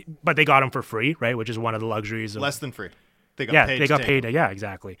 but they got him for free, right? Which is one of the luxuries of less than free. They got paid. They got paid. Yeah,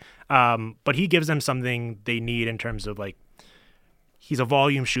 exactly. But he gives them something they need in terms of like, he's a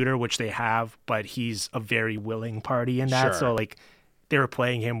volume shooter, which they have, but he's a very willing party in that. Sure. So like, they were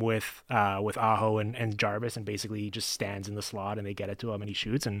playing him with Aho and Jarvis, and basically he just stands in the slot and they get it to him and he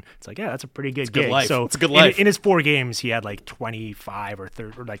shoots, and it's like, yeah, that's a pretty good gig. Life. So it's a good life. In his 4 games, he had like 25 or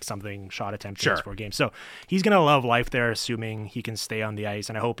 30 or like something shot attempts in his 4 games. So he's gonna love life there, assuming he can stay on the ice,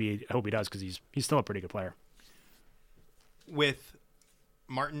 and I hope he does, because he's still a pretty good player. With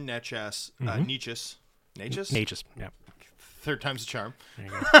Martin Necas, Necas, yeah, third time's a charm. There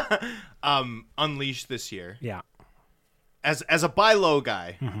you go. Unleashed this year. Yeah. As a buy low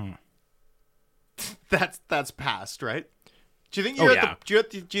guy, that's past, right? Do you think you're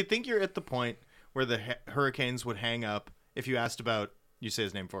do you think you're at the point where the Hurricanes would hang up if you asked about, you say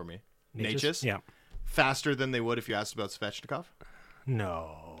his name for me, Necas? Yeah. Faster than they would if you asked about Svechnikov?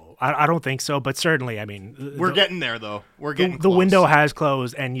 No, I don't think so, but certainly, I mean, we're getting there though. We're getting the window has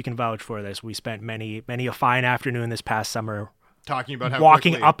closed, and you can vouch for this. We spent many a fine afternoon this past summer talking about how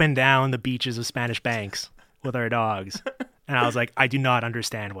walking quickly up and down the beaches of Spanish Banks with our dogs. And I was like, I do not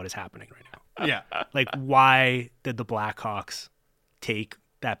understand what is happening right now. Yeah. Like, why did the Blackhawks take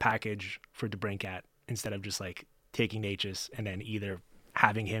that package for DeBrincat instead of just like taking Necas and then either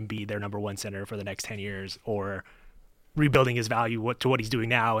having him be their number 1 center for the next 10 years or rebuilding his value to what he's doing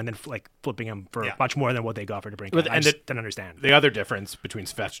now and then like flipping him for much more than what they got for DeBrincat. I just didn't understand. The other difference between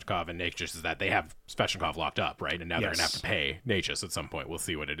Svechnikov and Necas is that they have Svechnikov locked up, right? And now they're going to have to pay Necas at some point. We'll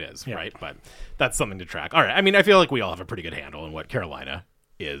see what it is, right? But that's something to track. All right. I mean, I feel like we all have a pretty good handle on what Carolina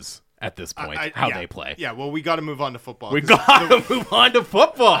is at this point, how they play. Yeah, well, we got to move on to football. We got to move on to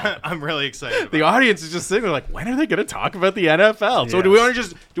football. I'm really excited. The audience is just sitting there like, when are they going to talk about the NFL? Yes. So do we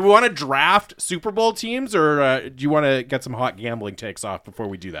want to draft Super Bowl teams, or do you want to get some hot gambling takes off before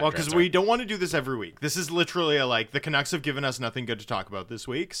we do that? Well, because we don't want to do this every week. This is literally the Canucks have given us nothing good to talk about this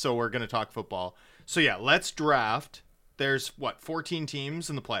week, so we're going to talk football. So yeah, let's draft. There's 14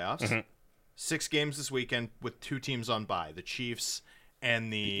 teams in the playoffs. Mm-hmm. 6 games this weekend with 2 teams on bye. The Chiefs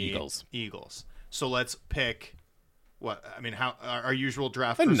and the Eagles. So let's pick how our usual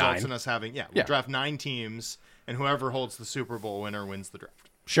draft results 9. in us having we'll draft 9 teams, and whoever holds the Super Bowl winner wins the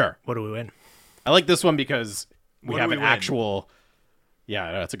draft. Sure. What do we win? I like this one because we have an actual.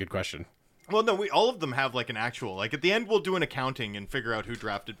 Yeah, that's a good question. Well, no, all of them have like an actual. Like at the end, we'll do an accounting and figure out who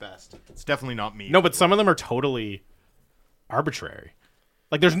drafted best. It's definitely not me. No, but some of them are totally arbitrary.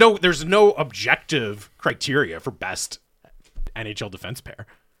 Like there's no objective criteria for best NHL defense pair.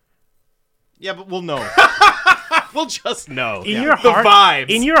 Yeah, but we'll know. We'll just know. In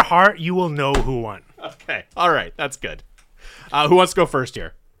your heart, you will know who won. Okay. All right. That's good. Who wants to go first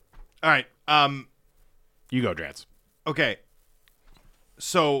here? All right. You go, Drance. Okay.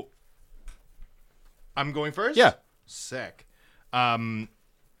 So I'm going first? Yeah. Sick. I've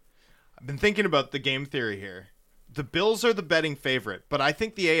been thinking about the game theory here. The Bills are the betting favorite, but I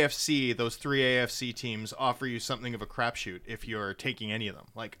think the AFC, those 3 AFC teams, offer you something of a crapshoot if you're taking any of them.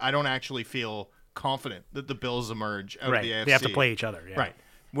 Like, I don't actually feel confident that the Bills emerge out of the AFC. They have to play each other. Yeah. Right.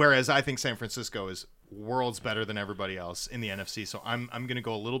 Whereas I think San Francisco is worlds better than everybody else in the NFC. So I'm going to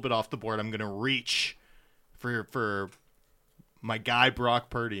go a little bit off the board. I'm going to reach for my guy Brock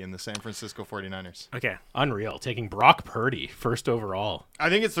Purdy in the San Francisco 49ers. Okay. Unreal. Taking Brock Purdy first overall. I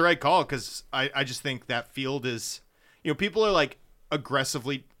think it's the right call because I just think that field is, people are like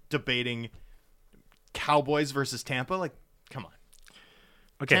aggressively debating Cowboys versus Tampa. Like, come on.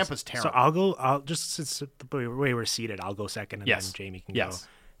 Okay. Tampa's terrible. So I'll just, since the way we're seated, I'll go second and then Jamie can go.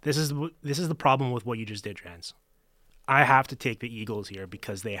 This is the problem with what you just did, Trans. I have to take the Eagles here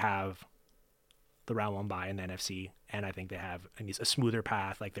because they have the round 1 bye in the NFC, and I think they have a smoother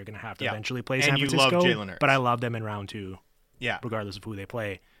path. Like, they're going to have to eventually play San Francisco. And you love Jalen Hurts. But I love them in round 2. Yeah. Regardless of who they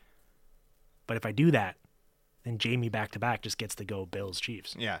play. But if I do that, then Jamie back-to-back just gets to go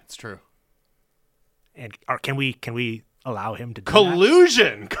Bills-Chiefs. Yeah, it's true. And can we allow him to do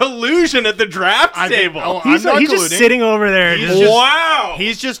Collusion at the draft table. He's just sitting over there.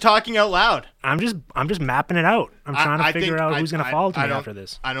 He's just talking out loud. I'm just mapping it out. I'm trying to figure out who's going to fall to me after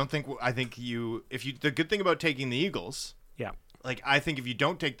this. I think the good thing about taking the Eagles. Yeah. Like, I think if you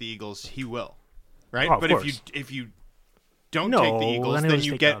don't take the Eagles, he will. Right? Oh, but if you don't take the Eagles,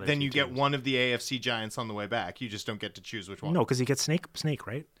 then you get one of the AFC giants on the way back. You just don't get to choose which one. No, because he gets snake,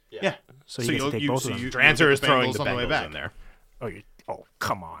 right? Yeah. So you get to take both of them. Drancer is throwing the Bengals on the way back. In there. Oh,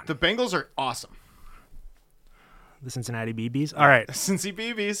 come on. The Bengals are awesome. The Cincinnati BBs? All right. Cincy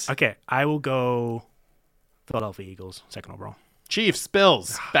BBs. Okay, I will go Philadelphia Eagles, second overall. Chiefs,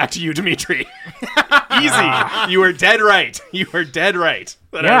 Bills. Back to you, Dimitri. Easy. You were dead right. I was going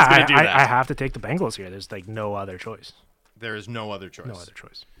to do that. I have to take the Bengals here. There's no other choice. There is no other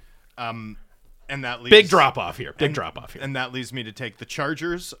choice. And that leaves big drop off here. And that leads me to take the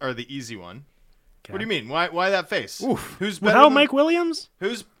Chargers are the easy one. Okay. What do you mean? Why that face? Oof. Who's better without Mike Williams?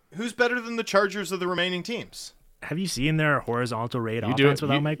 Who's better than the Chargers of the remaining teams? Have you seen their horizontal rate offense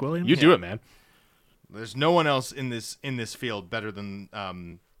without Mike Williams? You do it, man. There's no one else in this field better than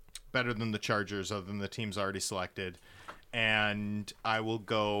the Chargers other than the teams already selected, and I will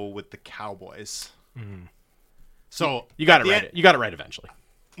go with the Cowboys. Mm. So you got it right. You got it right eventually.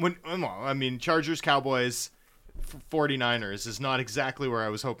 Chargers, Cowboys, 49ers is not exactly where I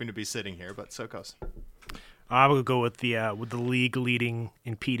was hoping to be sitting here, but so goes. I will go with the league leading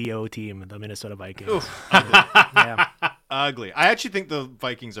in PDO team, the Minnesota Vikings. Oof. Ugly. I actually think the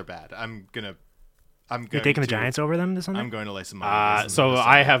Vikings are bad. You're taking the Giants over them this Sunday? I'm going to lay some money. So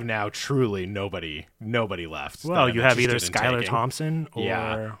I have now truly nobody left. Well, you have either Skylar Thompson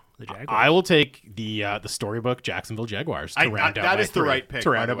or the Jaguars. I will take the storybook Jacksonville Jaguars to round out that by is three. The right pick. To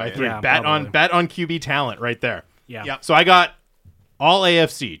round out by 3. Yeah, bet on QB talent right there. Yeah. Yep. So I got all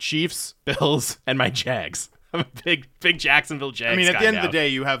AFC, Chiefs, Bills, and my Jags. I'm a big Jacksonville Jags. I mean, at the end now. of the day,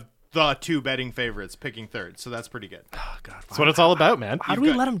 you have the 2 betting favorites picking third, so that's pretty good. Oh, God, that's what it's all about, man. How do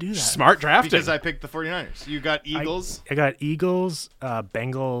we let them do that? Smart drafting. Because I picked the 49ers. You got Eagles. I got Eagles,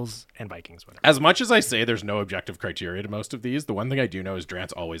 Bengals, and Vikings. Whatever. As much as I say there's no objective criteria to most of these, the one thing I do know is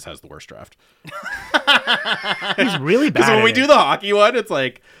Drance always has the worst draft. He's really bad. Because when we do the hockey one, it's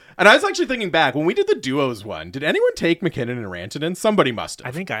like... And I was actually thinking back, when we did the duos one, did anyone take McKinnon and Rantanen? Somebody must have.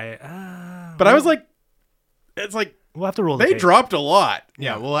 I think But I was like... It's like... We'll have to roll. They dropped a lot.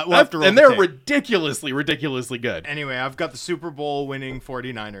 Yeah, we'll have to roll. And they're ridiculously good. Anyway, I've got the Super Bowl winning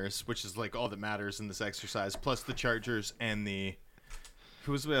 49ers, which is like all that matters in this exercise, plus the Chargers and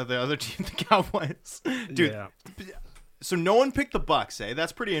who's the other team, the Cowboys. Dude, so no one picked the Bucks, eh?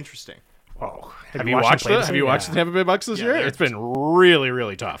 That's pretty interesting. Oh, have you watched the Tampa Bay Bucks this year? It's been really,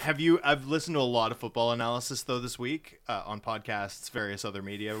 really tough. I've listened to a lot of football analysis though this week on podcasts, various other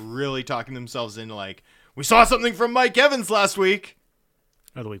media, really talking themselves into like, we saw something from Mike Evans last week.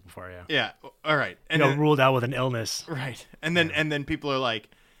 Or the week before, yeah. Yeah. All right. And then, ruled out with an illness. Right. And then people are like,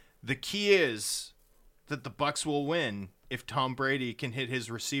 the key is that the Bucks will win if Tom Brady can hit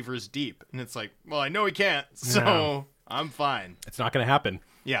his receivers deep. And it's like, well, I know he can't, so I'm fine. It's not going to happen.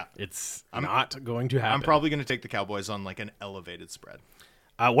 Yeah. It's not going to happen. I'm probably going to take the Cowboys on like an elevated spread.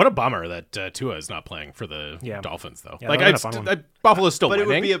 What a bummer that Tua is not playing for the Dolphins, though. Yeah, Buffalo's still winning.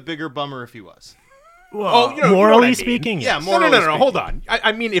 But it would be a bigger bummer if he was. Well, you know morally what I mean. speaking, Yeah, yes. morally No. speaking. Hold on.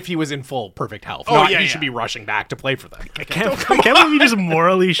 I mean, if he was in full perfect health, he should be rushing back to play for them. I can't believe you just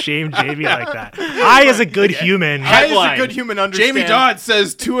morally shamed JV like that. I, as a good human, I, as Headline. a good human, understand. Jamie Dodd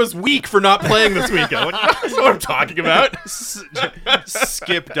says Tua's weak for not playing this weekend. That's what I'm talking about.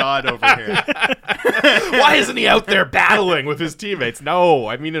 Skip Dodd over here. Why isn't he out there battling with his teammates? No,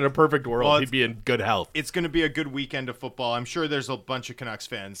 I mean, in a perfect world, he'd be in good health. It's going to be a good weekend of football. I'm sure there's a bunch of Canucks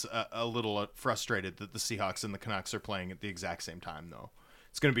fans a little frustrated that the Seahawks and the Canucks are playing at the exact same time, though.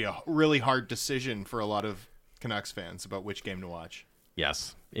 It's going to be a really hard decision for a lot of Canucks fans about which game to watch.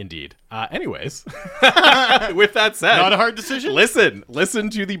 Yes, indeed. Anyways, with that said, Not a hard decision? Listen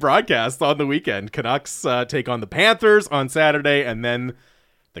to the broadcast on the weekend. Canucks take on the Panthers on Saturday, and then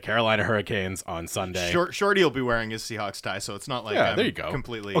the Carolina Hurricanes on Sunday. Shorty will be wearing his Seahawks tie, so it's not like there you go.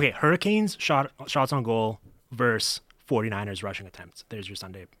 Completely. okay, Hurricanes shots on goal versus 49ers rushing attempts. There's your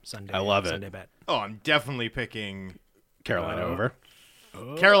Sunday. I love it. Sunday bet. Oh, I'm definitely picking Carolina over.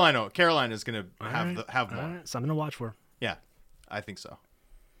 Carolina. Carolina's going to have more. All right, something to watch for. Yeah, I think so.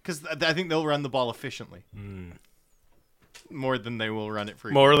 Because I think they'll run the ball efficiently. More than they will run it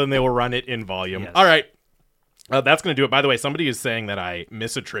free. More than they will run it in volume. Yes. All right. That's going to do it. By the way, somebody is saying that I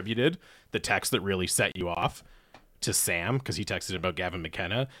misattributed the text that really set you off to Sam because he texted about Gavin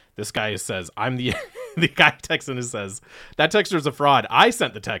McKenna. This guy says, I'm the the guy texting and says, that texter's a fraud. I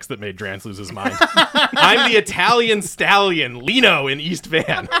sent the text that made Drance lose his mind. I'm the Italian stallion, Lino in East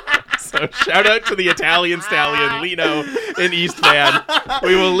Van. So shout out to the Italian stallion, Lino in East Van.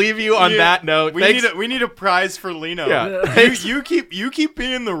 We will leave you on that note. We need a prize for Lino. Yeah. You keep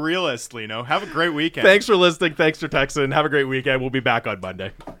being the realist, Lino. Have a great weekend. Thanks for listening. Thanks for texting. Have a great weekend. We'll be back on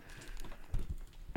Monday.